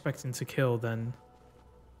I'm expecting to kill then.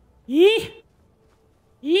 Yee!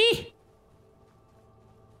 Yee!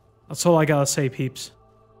 That's all I gotta say, peeps.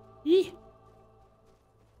 Yee!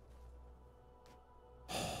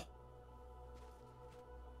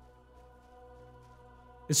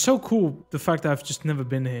 It's so cool, the fact that I've just never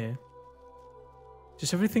been here.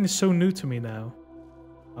 Just everything is so new to me now.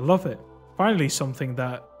 I love it. Finally something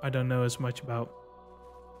that I don't know as much about.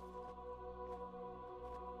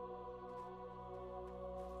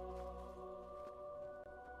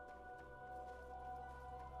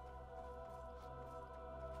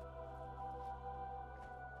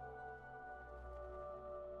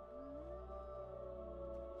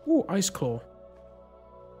 Ooh, Ice Claw.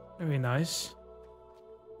 Very nice.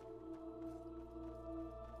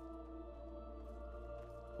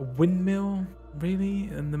 A windmill? Really?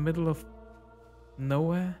 In the middle of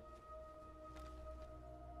nowhere?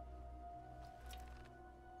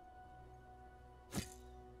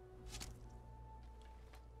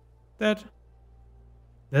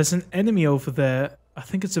 There's an enemy over there. I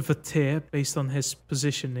think it's a Vatir based on his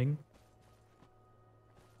positioning.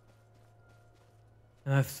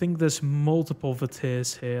 And I think there's multiple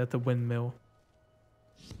Vatirs here at the windmill.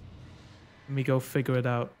 Let me go figure it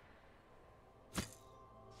out.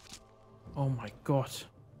 Oh my god.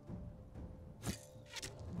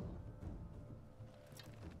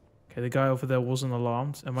 Okay, the guy over there wasn't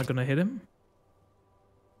alarmed. Am I gonna hit him?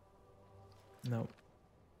 No.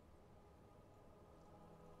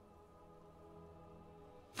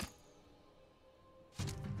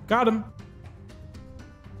 Got him!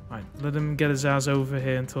 Alright, let him get his ass over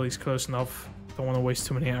here until he's close enough. Don't want to waste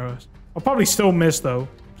too many arrows. I'll probably still miss though.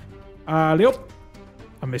 Leop.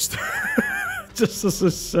 I missed. Just as I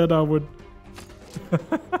said I would.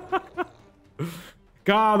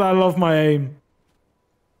 God, I love my aim.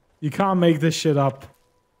 You can't make this shit up.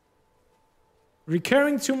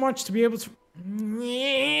 Recurring too much to be able to...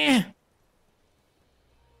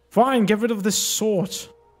 Fine, get rid of this sword.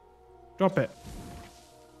 Drop it.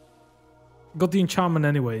 Got the enchantment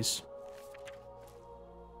anyways.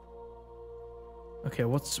 Okay,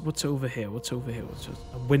 what's over here? What's over here? What's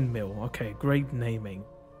a windmill? Okay, great naming.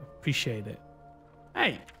 Appreciate it.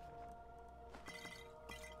 Hey!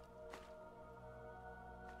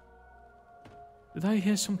 Did I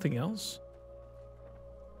hear something else?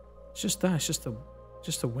 It's just that. It's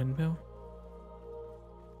just a windmill.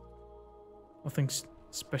 Nothing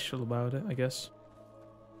special about it, I guess.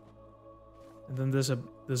 And then there's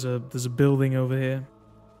a building over here.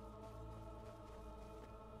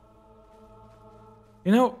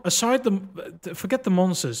 You know, aside forget the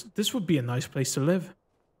monsters. This would be a nice place to live,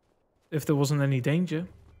 if there wasn't any danger.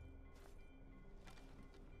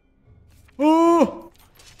 Oh!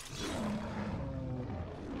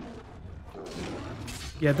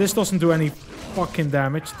 Yeah, this doesn't do any fucking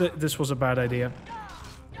damage. This was a bad idea.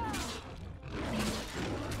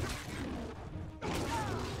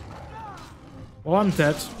 Well, I'm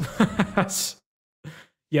dead.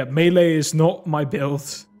 Yeah, melee is not my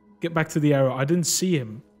build. Get back to the arrow. I didn't see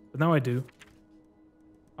him, but now I do.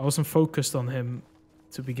 I wasn't focused on him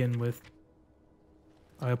to begin with.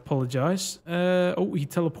 I apologize. Oh, he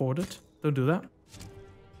teleported. Don't do that.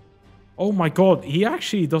 Oh my god, he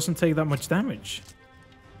actually doesn't take that much damage.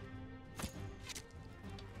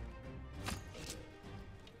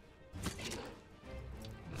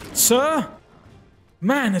 Sir?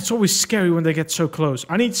 Man, it's always scary when they get so close.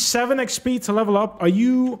 I need 7 XP to level up. Are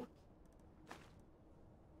you...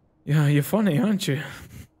 Yeah, you're funny, aren't you?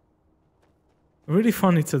 Really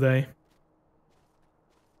funny today.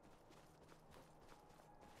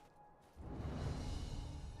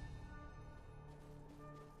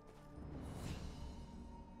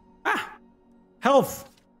 health.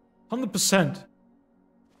 100%.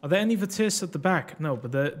 Are there any Vatis at the back? No,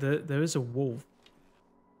 but there is a wolf.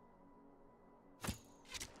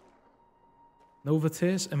 No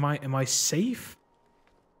Vatis? Am I safe?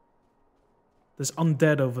 There's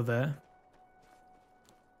undead over there.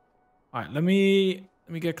 Alright, let me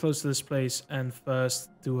get close to this place and first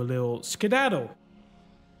do a little skedaddle.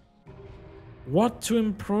 What to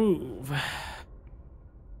improve?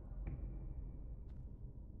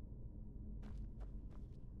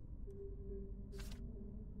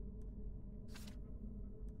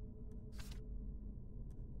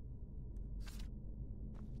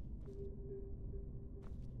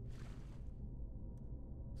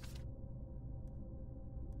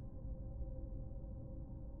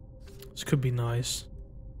 This could be nice.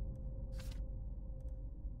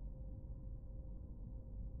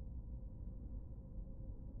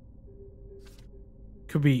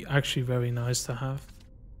 Could be actually very nice to have.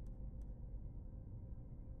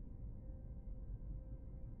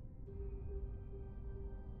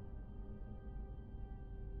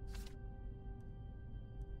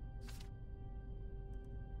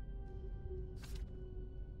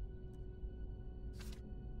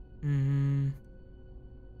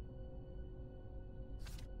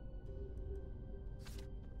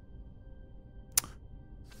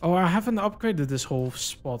 Oh, I haven't upgraded this whole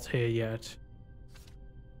spot here yet.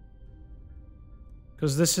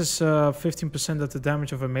 Because this is 15% that the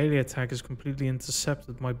damage of a melee attack is completely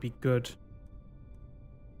intercepted. Might be good.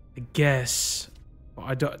 I guess.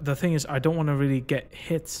 But the thing is, I don't want to really get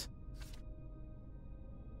hit.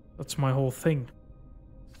 That's my whole thing.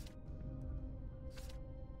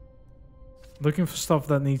 Looking for stuff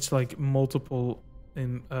that needs like multiple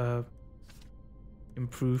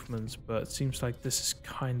improvements, but it seems like this is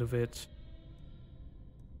kind of it.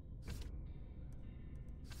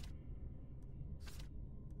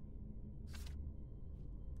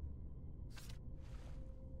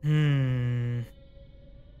 I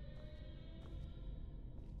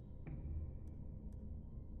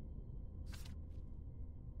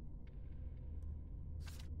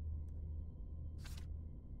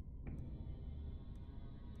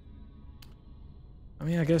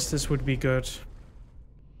mean, I guess this would be good.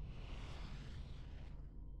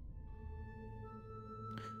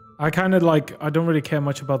 I kind of like, I don't really care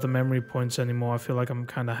much about the memory points anymore. I feel like I'm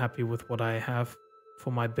kind of happy with what I have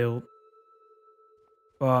for my build.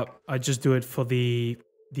 But I just do it for the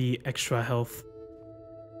extra health.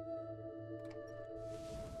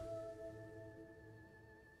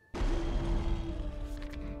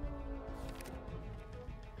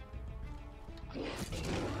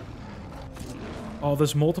 Oh,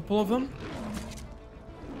 there's multiple of them?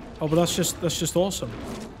 Oh, but that's just awesome.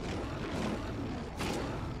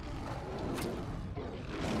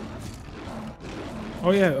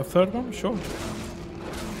 Oh yeah, a third one? Sure.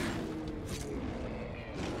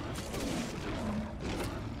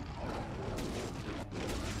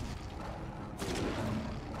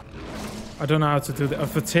 I don't know how to do that. A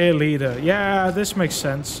Vatir leader. Yeah, this makes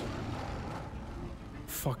sense.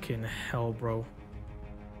 Fucking hell, bro.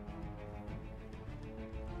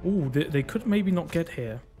 Ooh, they could maybe not get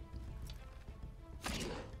here.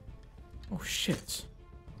 Oh, shit.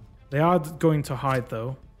 They are going to hide,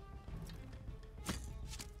 though.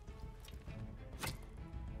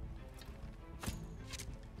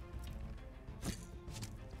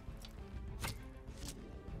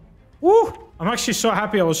 Woo! I'm actually so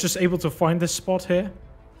happy I was just able to find this spot here.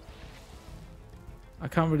 I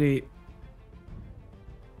can't really...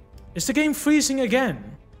 Is the game freezing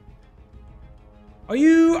again? Are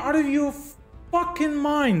you out of your fucking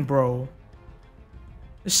mind, bro?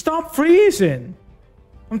 Stop freezing!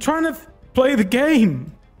 I'm trying to play the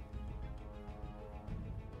game.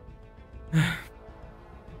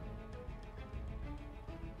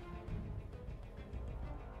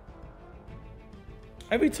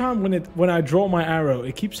 Every time when I draw my arrow,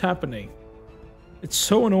 it keeps happening. It's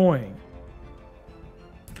so annoying.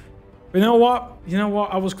 But you know what? You know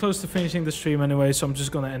what? I was close to finishing the stream anyway, so I'm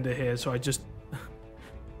just gonna end it here. So I just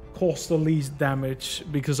cause the least damage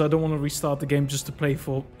because I don't want to restart the game just to play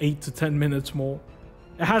for 8 to 10 minutes more.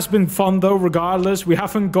 It has been fun though, regardless. We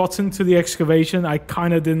haven't gotten to the excavation. I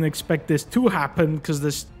kind of didn't expect this to happen because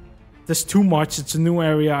there's too much. It's a new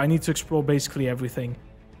area. I need to explore basically everything.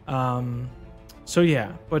 So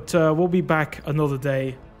yeah, but we'll be back another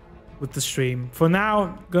day with the stream. For now,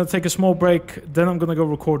 I'm going to take a small break. Then I'm going to go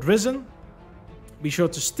record Risen. Be sure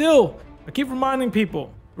to still, I keep reminding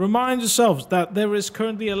people, remind yourselves that there is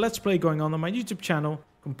currently a Let's Play going on my YouTube channel,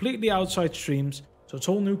 completely outside streams. So it's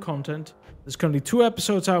all new content. There's currently 2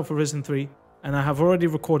 episodes out for Risen 3, and I have already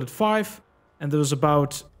recorded 5. And there was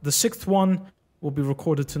about the 6th one will be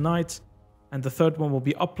recorded tonight, and the third one will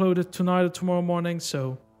be uploaded tonight or tomorrow morning.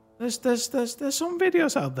 So there's some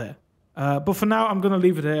videos out there. But for now, I'm gonna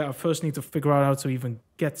leave it here. I first need to figure out how to even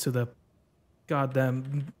get to the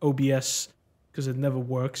goddamn OBS because it never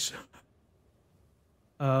works.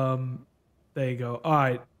 There you go. All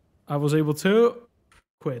right, I was able to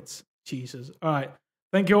quit. Jesus. All right.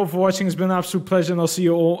 Thank you all for watching. It's been an absolute pleasure, and I'll see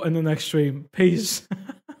you all in the next stream. Peace.